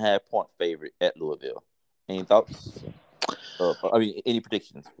 2.5-point favorite at Louisville. Any thoughts? Any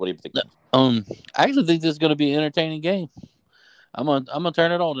predictions? What are your predictions? I actually think this is going to be an entertaining game. I'm gonna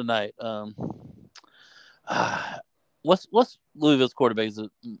turn it on tonight. What's Louisville's quarterback? Is it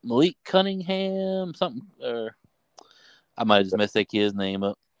Malik Cunningham? Something? Or I might have just messed that kid's name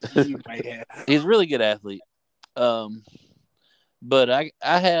up. You might have. He's a really good athlete. But I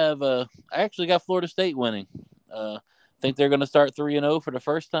actually got Florida State winning. Think they're going to start 3-0 for the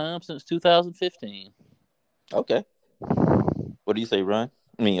first time since 2015. Okay. What do you say, Ron?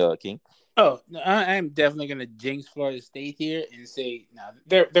 King? Oh, no, I am definitely going to jinx Florida State here and say, no,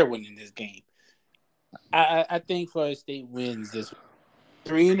 they're winning this game. I think Florida State wins this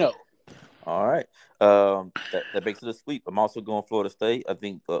 3-0. All right. That makes it a sweep. I'm also going Florida State. I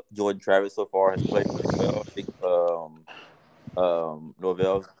think Jordan Travis so far has played pretty well. I think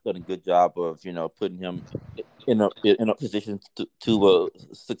Norvell's done a good job of putting him in a position to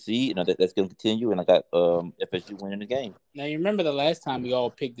succeed, and that's going to continue. And I got FSU winning the game. Now you remember the last time we all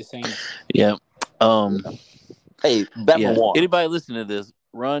picked the same. Yeah. Hey, Bama won. Anybody listening to this,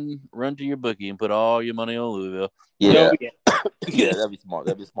 run to your bookie and put all your money on Louisville. Yeah. Yeah, that'd be smart.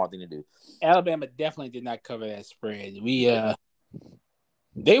 That'd be a smart thing to do. Alabama definitely did not cover that spread.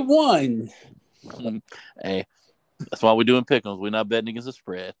 They won. Hey, that's why we're doing pick'ems. We're not betting against the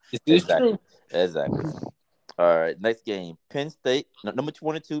spread. It's true. Exactly. All right, next game. Penn State, number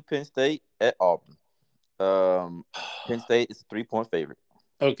 22, Penn State at Auburn. Penn State is a 3-point favorite.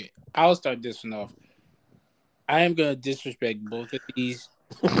 Okay, I'll start this one off. I am going to disrespect both of these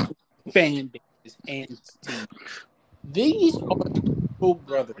fan bases and teams. These are the little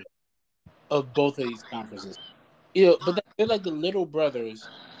brothers of both of these conferences. But they're like the little brothers,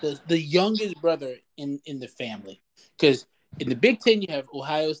 the youngest brother in the family. Because in the Big Ten, you have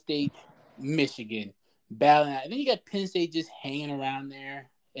Ohio State, Michigan, battling out. And then you got Penn State just hanging around there.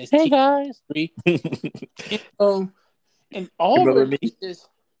 Hey, guys. And Auburn is just...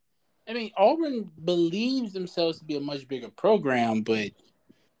 Auburn believes themselves to be a much bigger program, but,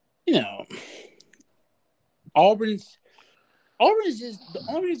 Auburn is just... The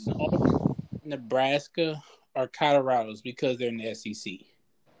only reason Auburn, Nebraska, or Colorado's because they're in the SEC.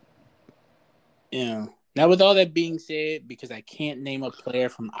 Now, with all that being said, because I can't name a player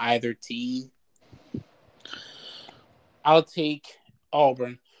from either team, I'll take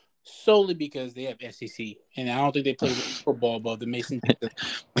Auburn. solely because they have SEC, and I don't think they play football above the Mason.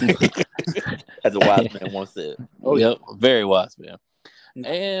 As a wise man once said. Oh, yeah. Yep, very wise man.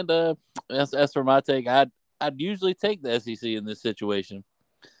 And as for my take, I'd usually take the SEC in this situation,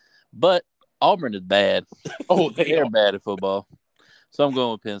 but Auburn is bad. Oh, They're bad at football, so I'm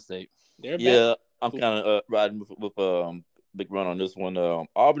going with Penn State. They're bad. Yeah, I'm kind of riding with Big Run on this one.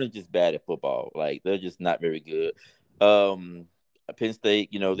 Auburn is just bad at football. Like they're just not very good. Penn State,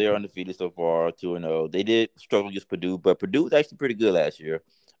 they're undefeated so far, 2-0. They did struggle against Purdue, but Purdue was actually pretty good last year.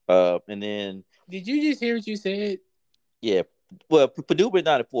 And then Did you just hear what you said? yeah, well, Purdue went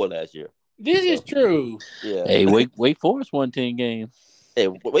 9-4 last year. This is true. Yeah. Hey, Wake Forest won 10 games. Hey,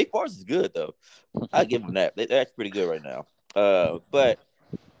 Wake Forest is good though. I give them that. They're actually pretty good right now. But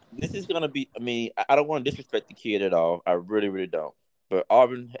this is gonna be. I mean, I don't want to disrespect the kid at all. I really, really don't. But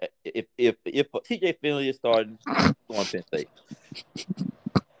Auburn, if TJ Finley is starting, I'm going Penn State.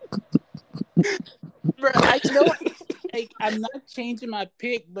 Bro, I know. I'm not changing my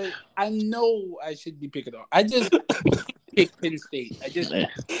pick, but I know I should be picking on. I just pick Penn State. I just.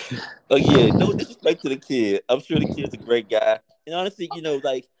 Oh yeah, no disrespect to the kid. I'm sure the kid's a great guy. And honestly,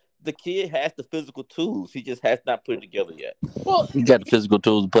 like the kid has the physical tools. He just has not put it together yet. Well, He got the physical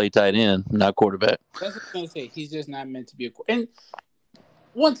tools to play tight end, not quarterback. That's what I'm gonna say. He's just not meant to be a. And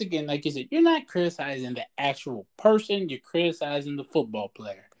once again, like you said, you're not criticizing the actual person. You're criticizing the football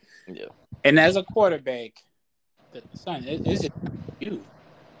player. Yeah. And as a quarterback, son, it's just you.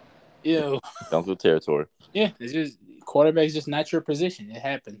 Comes with territory. Yeah, it's just quarterback's just not your position. It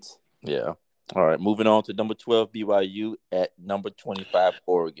happens. Yeah. All right, moving on to number 12, BYU at number 25,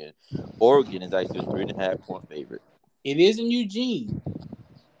 Oregon. Oregon is actually a 3.5-point favorite. It is in Eugene.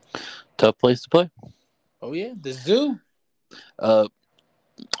 Tough place to play. Oh yeah, the zoo.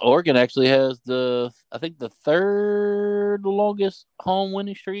 Oregon actually has the third longest home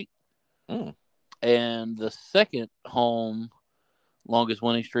winning streak, and the second home longest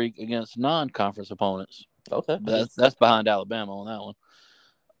winning streak against non-conference opponents. Okay, that's behind Alabama on that one.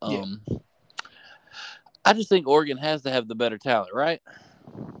 I just think Oregon has to have the better talent, right?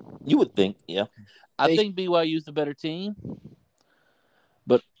 You would think, yeah. I think BYU's the better team,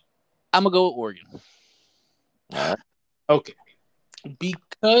 but I'm gonna go with Oregon. All right. Okay.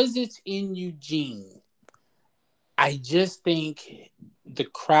 Because it's in Eugene, I just think the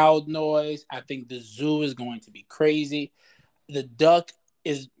crowd noise, I think the zoo is going to be crazy. The duck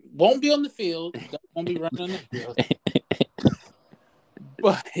won't be on the field. The duck won't be running on the field.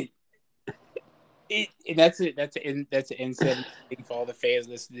 But that's it. That's an N7 thing for all the fans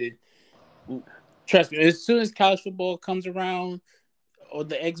listening. Trust me, as soon as college football comes around, or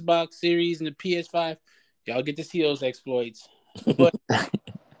the Xbox Series and the PS5, y'all get to see those exploits. But I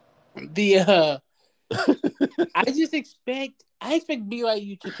expect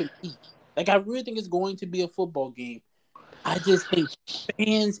BYU to compete. Like I really think it's going to be a football game. I just think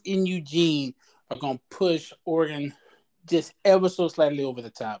fans in Eugene are going to push Oregon just ever so slightly over the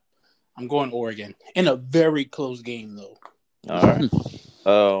top. I'm going Oregon in a very close game, though. All right.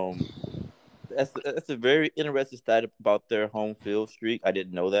 That's a very interesting stat about their home field streak. I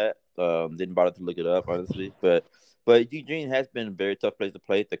didn't know that. Didn't bother to look it up, honestly. But Eugene has been a very tough place to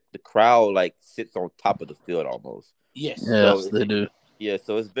play. The crowd sits on top of the field almost. Yes. Yes, they do. Yeah,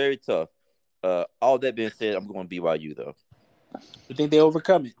 so it's very tough. All that being said, I'm going BYU though. You think they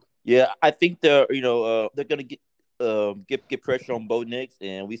overcome it? Yeah, I think they're gonna get pressure on Bo Nix,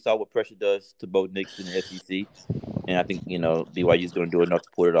 and we saw what pressure does to Bo Nix in the SEC, and I think BYU is gonna do enough to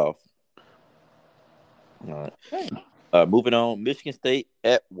pull it off. All right. Moving on, Michigan State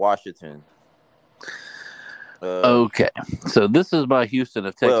at Washington. Okay, so this is my Houston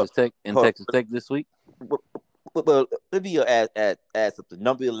of Texas Tech and Texas Tech this week. Well, let me add something.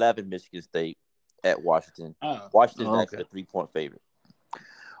 Number 11, Michigan State at Washington. Washington is actually a 3-point favorite.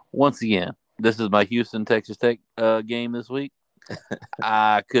 Once again, this is my Houston Texas Tech game this week.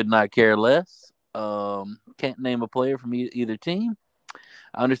 I could not care less. Can't name a player from either team.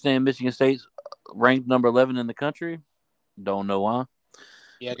 I understand Michigan State's ranked number 11 in the country. Don't know why.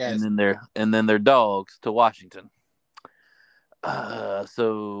 Yeah, guys. And then they're dogs to Washington.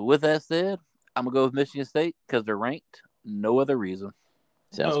 So with that said, I'm gonna go with Michigan State because they're ranked. No other reason.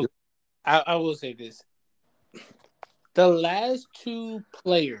 Sounds good. I will say this: the last two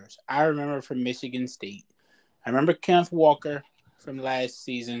players I remember from Michigan State. I remember Kenneth Walker from last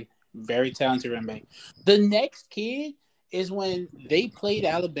season, very talented running back. The next kid is when they played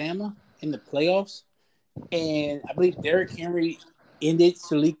Alabama in the playoffs, and I believe Derrick Henry ended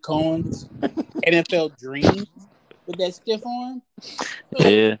Salik Cohen's NFL dream. with that stiff arm.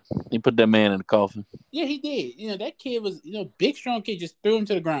 Yeah, he put that man in the coffin. Yeah, he did. That kid was, big, strong kid, just threw him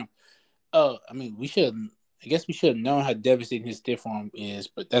to the ground. I mean, I guess we should have known how devastating his stiff arm is,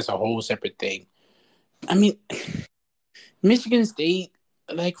 but that's a whole separate thing. I mean, Michigan State,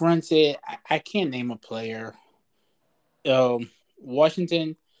 like Ron said, I can't name a player.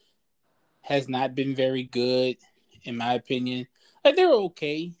 Washington has not been very good, in my opinion. Like, they're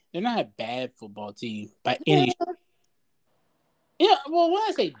okay. They're not a bad football team by any. Yeah, well, when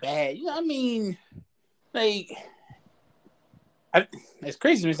I say bad, I mean, like, it's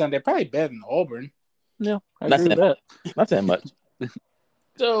crazy to me. They're probably better than Auburn. Yeah, I agree with that. Not that much.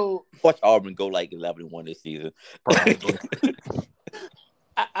 So watch Auburn go like 11-1 this season.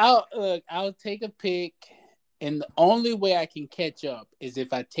 I'll take a pick, and the only way I can catch up is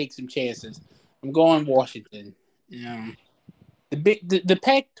if I take some chances. I'm going Washington. The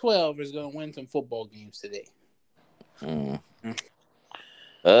Pac-12 is going to win some football games today. Man.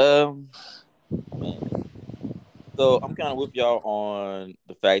 So I'm kind of with y'all on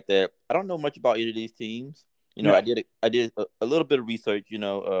the fact that I don't know much about either of these teams. No. I did a little bit of research.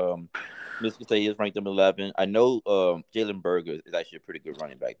 Michigan State is ranked number 11. I know Jalen Berger is actually a pretty good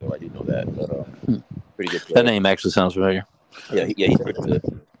running back, though. I do know that. But, pretty good player. That name actually sounds familiar. Yeah, he's pretty good.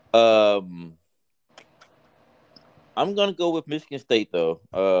 I'm gonna go with Michigan State though.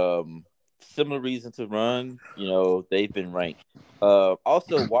 Similar reason to Run. They've been ranked.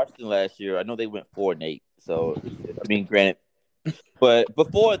 Also, Washington last year, I know they went 4-8. So I mean, granted, but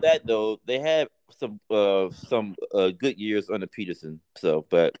before that though, they had some good years under Peterson. So,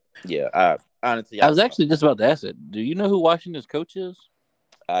 but yeah, I was actually just about to ask it. Do you know who Washington's coach is?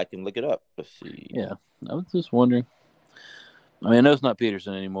 I can look it up. Let's see. Yeah, I was just wondering. I mean, I know it's not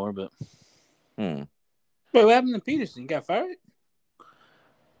Peterson anymore, but. Wait, what happened to Peterson? He got fired?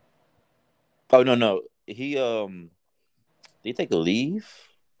 Oh no. He did he take a leave?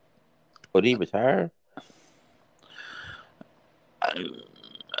 Or did he retire?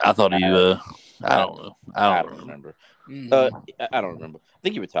 I thought he I don't know. I don't remember. I don't remember. I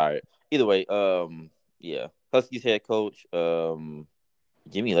think he retired. Either way, yeah. Huskies head coach,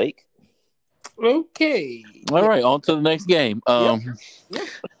 Jimmy Lake. Okay. All right, on to the next game. Yep.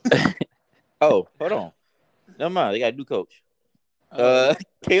 Oh, hold on. Never mind. They got a new coach.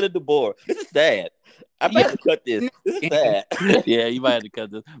 Caleb DeBoer. This is sad. I might have to cut this. This is sad. Yeah, you might have to cut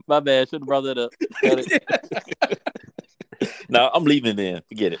this. My bad. Should have brought that up. No, I'm leaving then.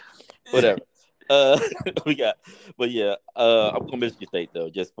 Forget it. Whatever. I'm going Michigan State though,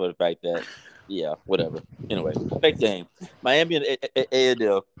 just for the fact that, yeah, whatever. Anyway, next game, Miami and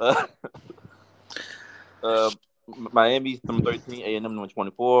A&M. Miami's number 13, A&M number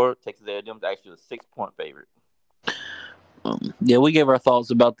 24. Texas A&M is actually a 6-point favorite. Yeah, we gave our thoughts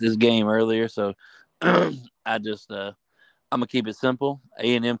about this game earlier, so I just I'm gonna keep it simple.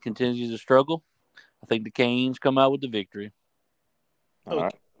 A&M continues to struggle. I think the Canes come out with the victory. All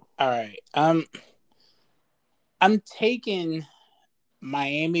right. I'm taking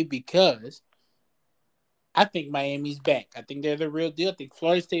Miami because I think Miami's back. I think they're the real deal. I think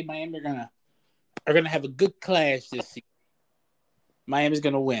Florida State and Miami are gonna have a good clash this season. Miami's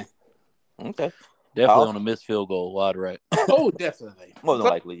gonna win. Okay. Definitely on a missed field goal, wide right. Oh, definitely. More than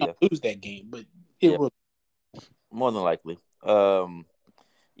likely, yeah. Lose that game, but it will. More than likely.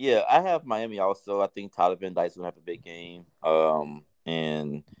 Yeah, I have Miami also. I think Tyler Van Dyke's gonna have a big game.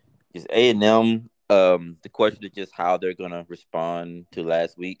 And just A&M. The question is just how they're gonna respond to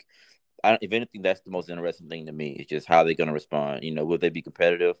last week. If anything, that's the most interesting thing to me. It's just how they're gonna respond. Will they be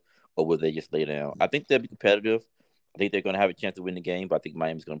competitive or will they just lay down? I think they'll be competitive. I think they're gonna have a chance to win the game, but I think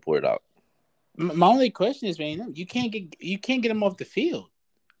Miami's gonna pull it out. My only question is, man, you can't get them off the field.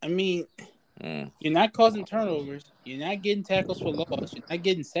 I mean, you're not causing turnovers. You're not getting tackles for loss. You're not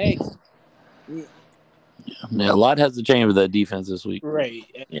getting sacks. Yeah, a lot has to change with that defense this week. Right.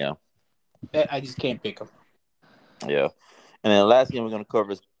 Yeah. I just can't pick them. Yeah. And then the last game we're going to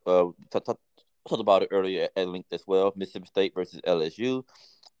cover is talked about it earlier at length as well. Mississippi State versus LSU.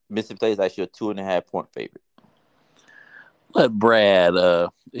 Mississippi State is actually a 2.5-point favorite. Let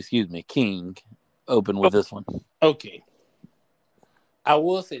King open with this one. Okay. I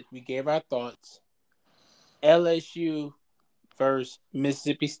will say we gave our thoughts. LSU versus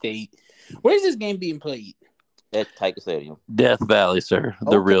Mississippi State. Where's this game being played? At Tiger Stadium. Death Valley, sir.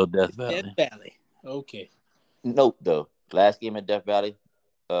 The real Death Valley. Death Valley. Okay. Note, though, last game at Death Valley,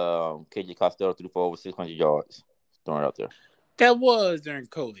 KJ Costello threw for over 600 yards. Throwing it out there. That was during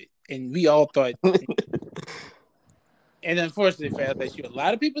COVID, and we all thought. And unfortunately for LSU, a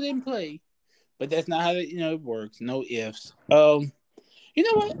lot of people didn't play, but that's not how it works. No ifs. You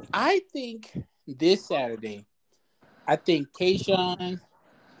know what? I think this Saturday, I think Kayshawn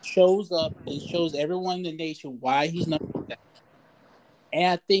shows up and shows everyone in the nation why he's number 7.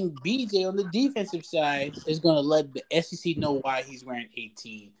 And I think BJ on the defensive side is going to let the SEC know why he's wearing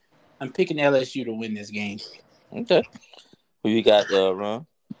 18. I'm picking LSU to win this game. Okay. Who you got, Ron?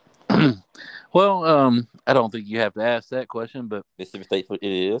 Well, I don't think you have to ask that question, but Mississippi State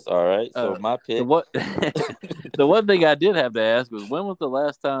it is. All right. So my pick. The one thing I did have to ask was when was the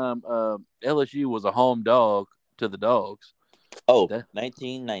last time LSU was a home dog to the Dogs?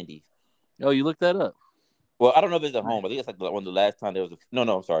 1990. Oh, you looked that up? Well, I don't know if it's at home. I think it's like one of the last time there was no,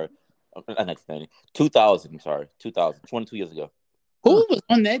 I'm sorry. 1990. 2000, I'm sorry. 2000, 22 years ago. Who was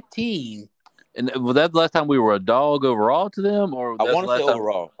on that team? And was that the last time we were a dog overall to them? Or I want to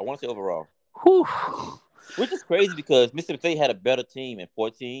say overall. Whew. Which is crazy because Mississippi State had a better team in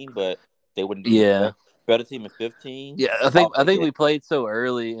 14, but they wouldn't do that. Better team in 15. Yeah, I think we played so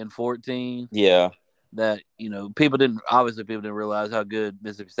early in 14. Yeah. That, people didn't realize how good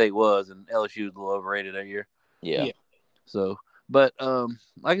Mississippi State was, and LSU was a little overrated that year. Yeah. So, but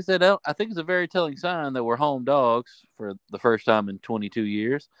like I said, I think it's a very telling sign that we're home dogs for the first time in 22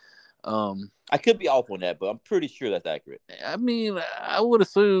 years. I could be off on that, but I'm pretty sure that's accurate. I mean, I would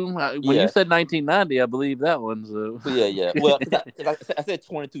assume when you said 1990, I believe that one. So yeah. Well, I said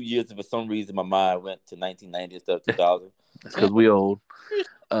 22 years, and for some reason my mind went to 1990 instead of 2000. That's because we old.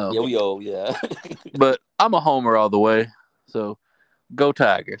 Yeah, we old. Yeah. But I'm a homer all the way. So go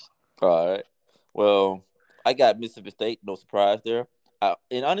Tigers. All right. Well, I got Mississippi State. No surprise there.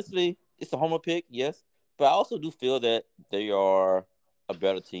 And honestly, it's a homer pick, yes, but I also do feel that they are a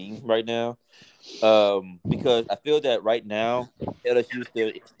better team right now, because I feel that right now LSU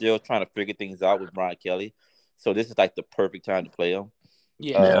is still trying to figure things out with Brian Kelly, so this is like the perfect time to play them.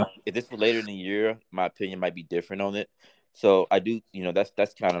 Yeah. If this was later in the year, my opinion might be different on it. So I do,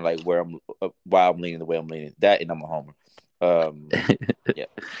 that's kind of like where why I'm leaning the way I'm leaning. That, and I'm a homer. Yeah.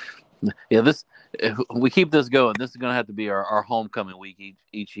 Yeah. If we keep this going, this is going to have to be our homecoming week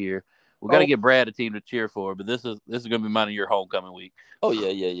each year. We got to get Brad a team to cheer for, but this is going to be mine of your homecoming week. Oh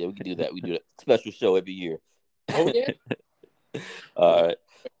yeah. We can do that. We do that special show every year. Oh yeah. All right.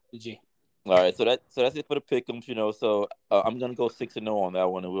 All right. So that's it for the pick'ems. So I'm gonna go 6-0 on that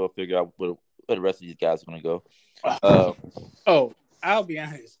one, and we'll figure out where the rest of these guys are gonna go. I'll be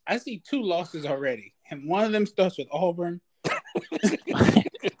honest. I see 2 losses already, and one of them starts with Auburn.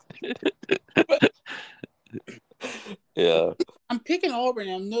 Yeah. I'm picking Auburn,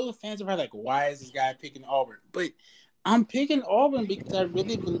 and I know the fans are probably like, why is this guy picking Auburn? But I'm picking Auburn because I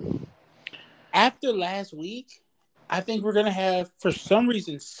really believe after last week, I think we're going to have, for some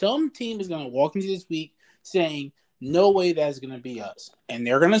reason, some team is going to walk into this week saying, no way that's going to be us. And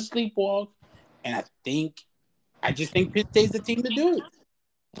they're going to sleepwalk. And I just think Pitt State's the team to do it.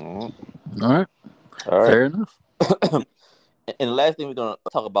 All right. Fair enough. And the last thing we're going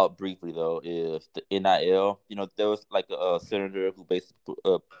to talk about briefly, though, is the NIL. There was like a senator who basically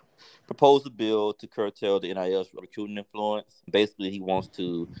proposed a bill to curtail the NIL's recruiting influence. Basically, he wants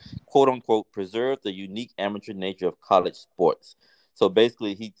to, quote unquote, preserve the unique amateur nature of college sports. So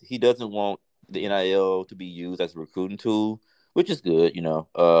basically, he doesn't want the NIL to be used as a recruiting tool, which is good,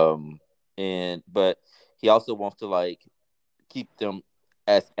 but he also wants to keep them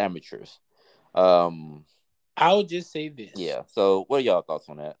as amateurs. I'll just say this. Yeah. So, what are y'all thoughts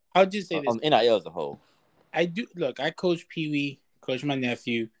on that? I'll just say this. On NIL as a whole. I coach Pee Wee, coach my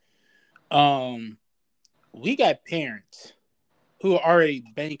nephew. We got parents who are already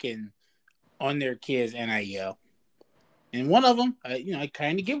banking on their kids' NIL. And one of them, I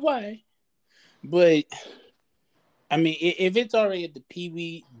kind of get why. But, I mean, if it's already at the Pee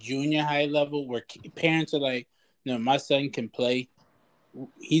Wee junior high level where parents are like, no, my son can play.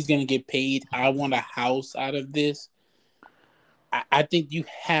 He's going to get paid. I want a house out of this. I think you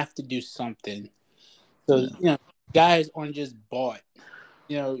have to do something. So, guys aren't just bought.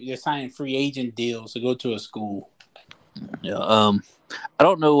 You're signing free agent deals to go to a school. Yeah. I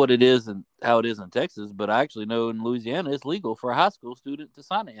don't know what it is and how it is in Texas, but I actually know in Louisiana it's legal for a high school student to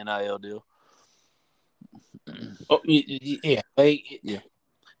sign an NIL deal. Oh, yeah. Yeah.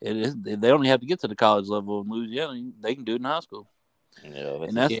 It is. They only have to get to the college level in Louisiana. They can do it in high school. Yeah,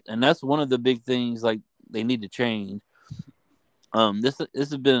 and that's one of the big things they need to change. This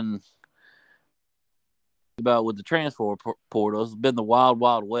has been about with the transfer portal. It's been the wild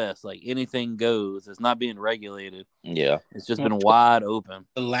west. Like anything goes. It's not being regulated. Yeah, it's just been wide open.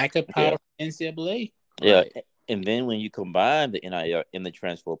 The lack of power in NCAA. Yeah, right. And then when you combine the NIL in the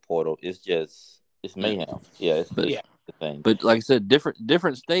transfer portal, it's mayhem. Yeah, it's the thing. But like I said,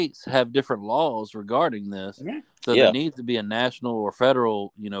 different states have different laws regarding this. So there needs to be a national or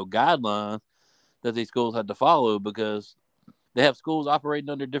federal, guideline that these schools had to follow because they have schools operating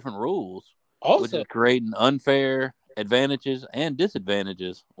under different rules, which Also, is creating unfair advantages and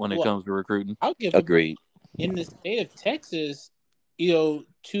disadvantages when it well, comes to recruiting. I'll give a Agreed. in the state of Texas, you know,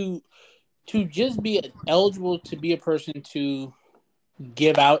 to just be eligible to be a person to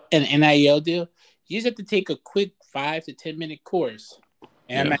give out an NIL deal, you just have to take a quick 5 to 10 minute course,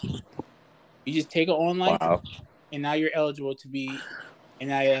 and Yeah. you just take an online course, Wow. and now you're eligible to be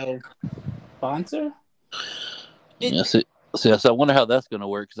NIL sponsor. Yeah. So I wonder how that's going to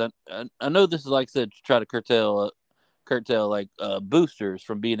work because I know this is like I said to try to curtail like boosters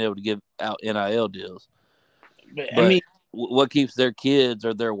from being able to give out NIL deals. But I But mean, what keeps their kids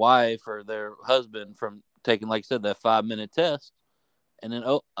or their wife or their husband from taking, like I said, that 5 minute test? And then,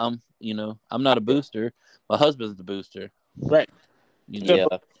 I'm not a booster. My husband's the booster. right? You know, So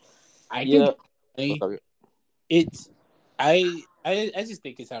Yeah. I think Yeah. it's I just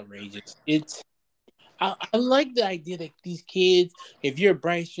think it's outrageous. I like the idea that these kids, if you're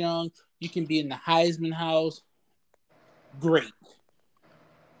Bryce Young, you can be in the Heisman house. Great.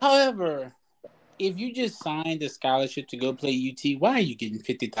 However, if you just signed a scholarship to go play UT, why are you getting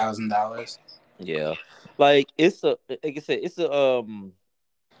 $50,000? Yeah. Like like I said, it's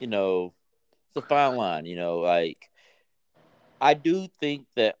you know, it's a fine line. Like I do think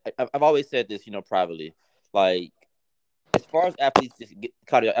that I've always said this, privately. Like as far as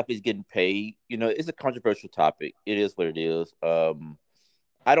cardio athletes getting paid, it's a controversial topic. It is what it is.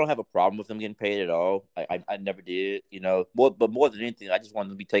 I don't have a problem with them getting paid at all. I never did. But more than anything, I just want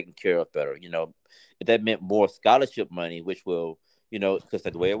them to be taken care of better. If that meant more scholarship money, which will, because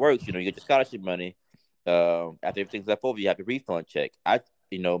that's the way it works. You get your scholarship money. After everything's left over, you have your refund check.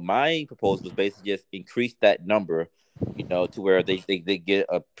 My proposal was basically just increase that number, to where they get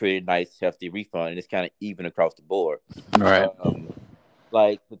a pretty nice hefty refund, and it's kind of even across the board. right?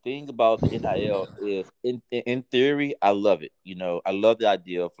 Like the thing about the NIL is, in theory, I love it. I love the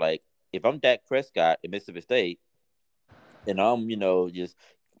idea of, like, if I'm Dak Prescott in Mississippi State, and I'm just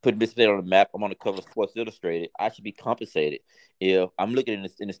putting Mississippi State on the map, I'm on the cover of Sports Illustrated, I should be compensated. If I'm looking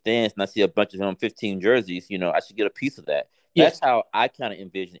in the stands and I see a bunch of them 15 jerseys, I should get a piece of that. That's Yes, how I kind of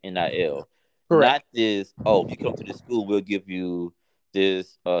envision NIL. correct. Not this, oh, if you come to this school, we'll give you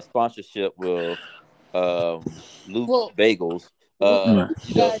this sponsorship with Luke's Well, Bagels, we Right.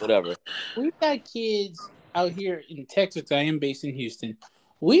 got whatever. we've got kids out here in Texas. I am based in Houston.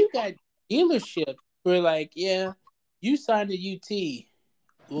 We've got dealerships where, like, yeah, you signed a UT,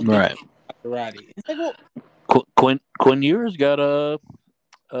 we'll give Right. you a Maserati. It's like, well, Quinn Ewers got a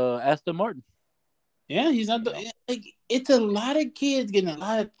Aston Martin. yeah, he's not the, like. It's a lot of kids getting a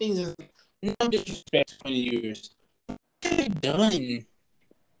lot of things. It's like, no disrespect to 20 years. What have they done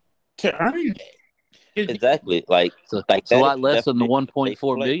to earn that? Exactly. Like So like it's a that is lot the less than the definition of pay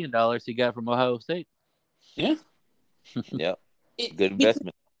for $1.4 play. billion he got from Ohio State. Yeah, Yep. it, Good it's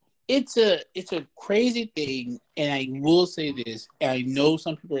investment. it's a crazy thing, and I will say this, and I know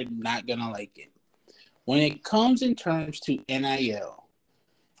some people are not gonna like it. When it comes in terms to NIL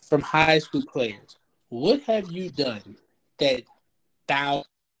from high school players, what have you done that thousands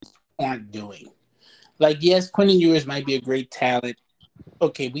aren't doing? Like, yes, Quentin Ewers might be a great talent.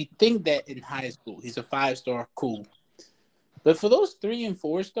 Okay, we think that in high school. He's a 5-star, cool. But for those 3 and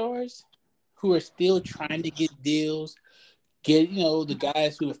 4 stars who are still trying to get deals, get, the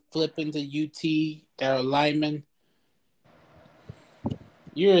guys who are flipping to UT that are linemen,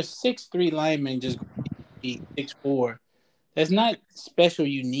 you're a 6'3" lineman just be 6'4". That's not special,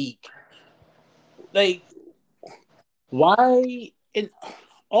 unique. Like, why? And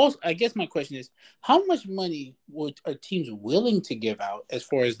also, I guess my question is, how much money are teams willing to give out as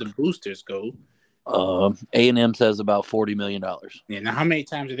far as the boosters go? A&M says about $40 million. Yeah. Now, how many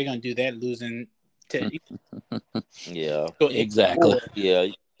times are they going to do that, losing to Yeah. Exactly. Yeah.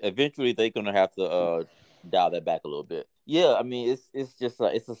 Eventually they're gonna have to dial that back a little bit. Yeah, I mean it's just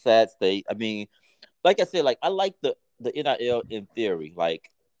it's a sad state. I mean, like I said, like I like the NIL in theory. Like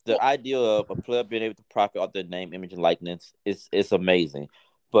the Well, idea of a player being able to profit off their name, image, and likeness is amazing.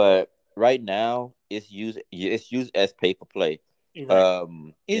 But right now it's used as pay for play. right?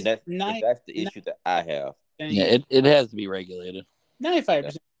 And It's that's the issue that I have. Yeah, 95% it has to be regulated. Yeah.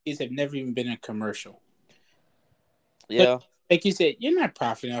 of kids have never even been in a commercial. So, Yeah. like you said, you're not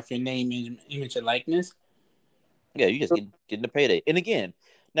profiting off your name, image, and likeness. Yeah, you just getting the payday. And again,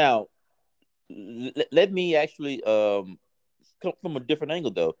 now let me actually come from a different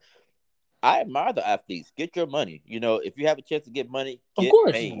angle though. I admire the athletes. Get your money. If you have a chance to get money, Of get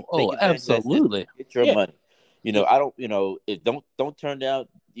course. paid. Take Oh, advantage of that system. absolutely. Get your Yeah. money. Yeah. I don't. Don't turn down.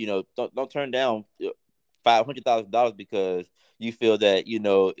 Don't turn down $500,000 because you feel that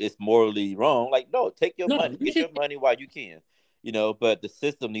it's morally wrong. Like, no, take your No, money, you get should. your money while you can. But the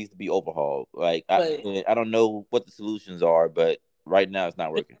system needs to be overhauled. Like, But I don't know what the solutions are, but right now it's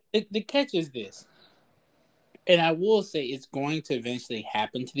not working. the catch is this, and I will say it's going to eventually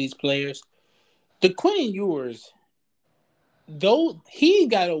happen to these players. The Quinn Ewers, though, he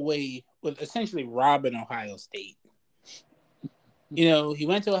got away with essentially robbing Ohio State. He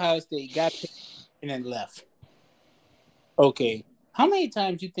went to Ohio State, got paid, and then left. Okay, how many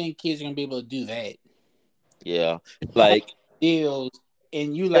times you think kids are gonna be able to do that? Yeah, Sign like deals,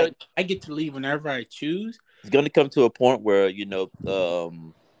 and you there- like, I get to leave whenever I choose. it's going to come to a point where you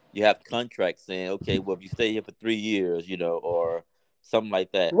have contracts saying, okay, well, if you stay here for 3 years, or something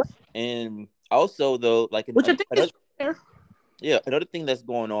like that. Right. And also, though, like Which I think is fair. yeah, another thing that's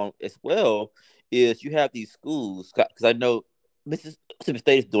going on as well is you have these schools, because I know Mississippi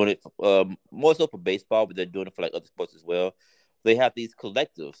State is doing it more so for baseball, but they're doing it for like other sports as well. They have these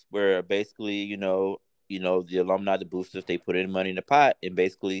collectives where basically, the alumni, the boosters, they put in money in the pot, and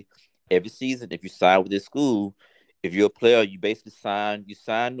basically every season, if you sign with this school, if you're a player, you basically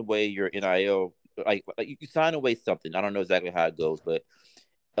sign away your NIL, like you sign away something. I don't know exactly how it goes, but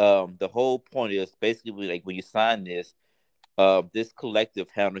the whole point is basically like when you sign this collective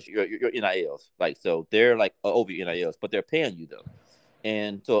handles your NILs. Like, so they're like over your NILs, but they're paying you though.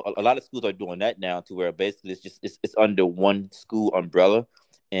 And so a lot of schools are doing that now to where basically it's under one school umbrella.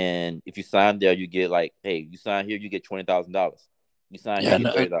 And if you sign there, you get like, hey, you sign here, you get $20,000. You sign here, Yeah, you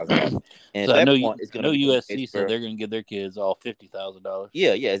get $30,000. And so at I know that point, it's I going to know be a case USC said where they're going to give their kids all $50,000.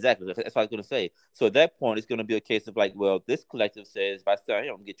 yeah, exactly. That's what I was gonna say. So at that point, it's gonna be a case of like, well, this collective says if I sign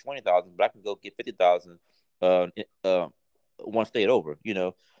here, I'm gonna get 20,000, but I can go get 50,000, one state over.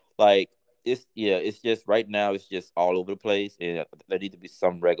 Like it's just right now, it's just all over the place, and there need to be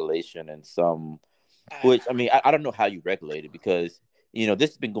some regulation and some. Which I mean, I don't know how you regulate it because this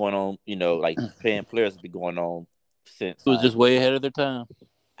has been going on. Like paying players has been going on since It was just way ahead of their time.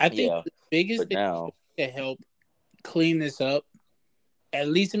 I think yeah, the biggest but thing now to help clean this up, at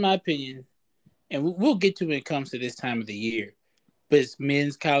least in my opinion, and we'll get to when it comes to this time of the year, but it's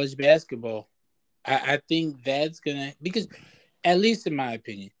men's college basketball. I think that's gonna, because at least in my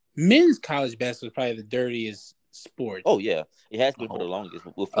opinion, men's college basketball is probably the dirtiest sport. oh yeah, it has been for the Oh, longest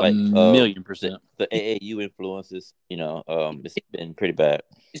with a like million the percent. the AAU influences. It's been pretty bad.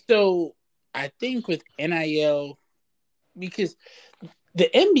 So I think with NIL, because the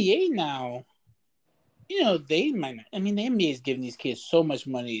NBA now, they might not. I mean, the NBA is giving these kids so much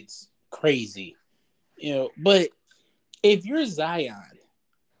money, it's crazy. But if you're Zion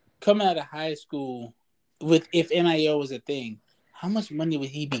coming out of high school with, if NIL was a thing, how much money would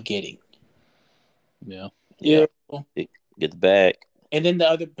he be getting? Yeah. Yeah, You know? get the bag. And then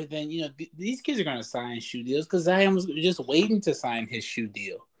but then these kids are gonna sign shoe deals because Zion was just waiting to sign his shoe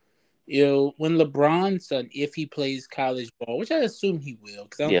deal. When LeBron's son, if he plays college ball, which I assume he will,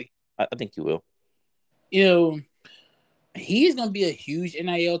 because I don't Yeah, think, I think you will. you know, he's gonna be a huge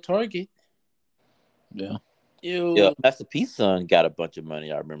NIL target. Yeah. Yeah, You Master P's son got a bunch of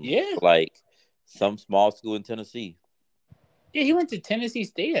money. I remember, Yeah. like some small school in Tennessee. Yeah, he went to Tennessee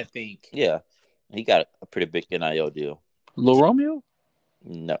State, I think. Yeah, he got a pretty big NIL deal. Lil Romeo?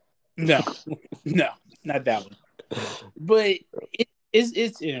 No, No, no, not that one. But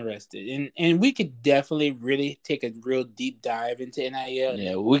it's interesting, and we could definitely really take a real deep dive into NIL.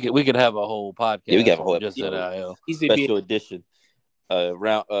 Yeah, we could have a whole yeah, we got podcast a whole on just episode, NIL. Easily be special edition,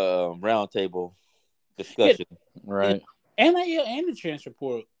 round table yeah, discussion. Right. NIL and the transfer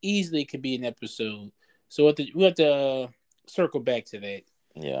portal easily could be an episode. So we have to circle back to that.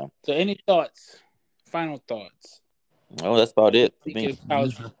 Yeah. So, any thoughts? Final thoughts? Oh, that's about it for Speaking me. of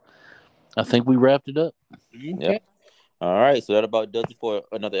college, I think we wrapped it up. okay. Yep. All right, so that about does it for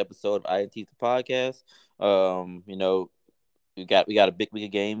another episode of INTS the podcast. We got a big week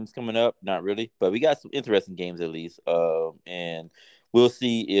of games coming up. Not really, but we got some interesting games at least. And we'll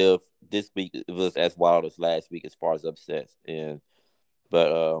see if this week was as wild as last week as far as upsets.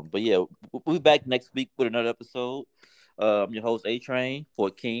 But yeah, we'll be back next week with another episode. Your host A Train for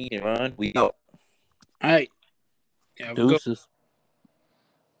King and Run. We out. All right. Yeah, we'll go. Deuces.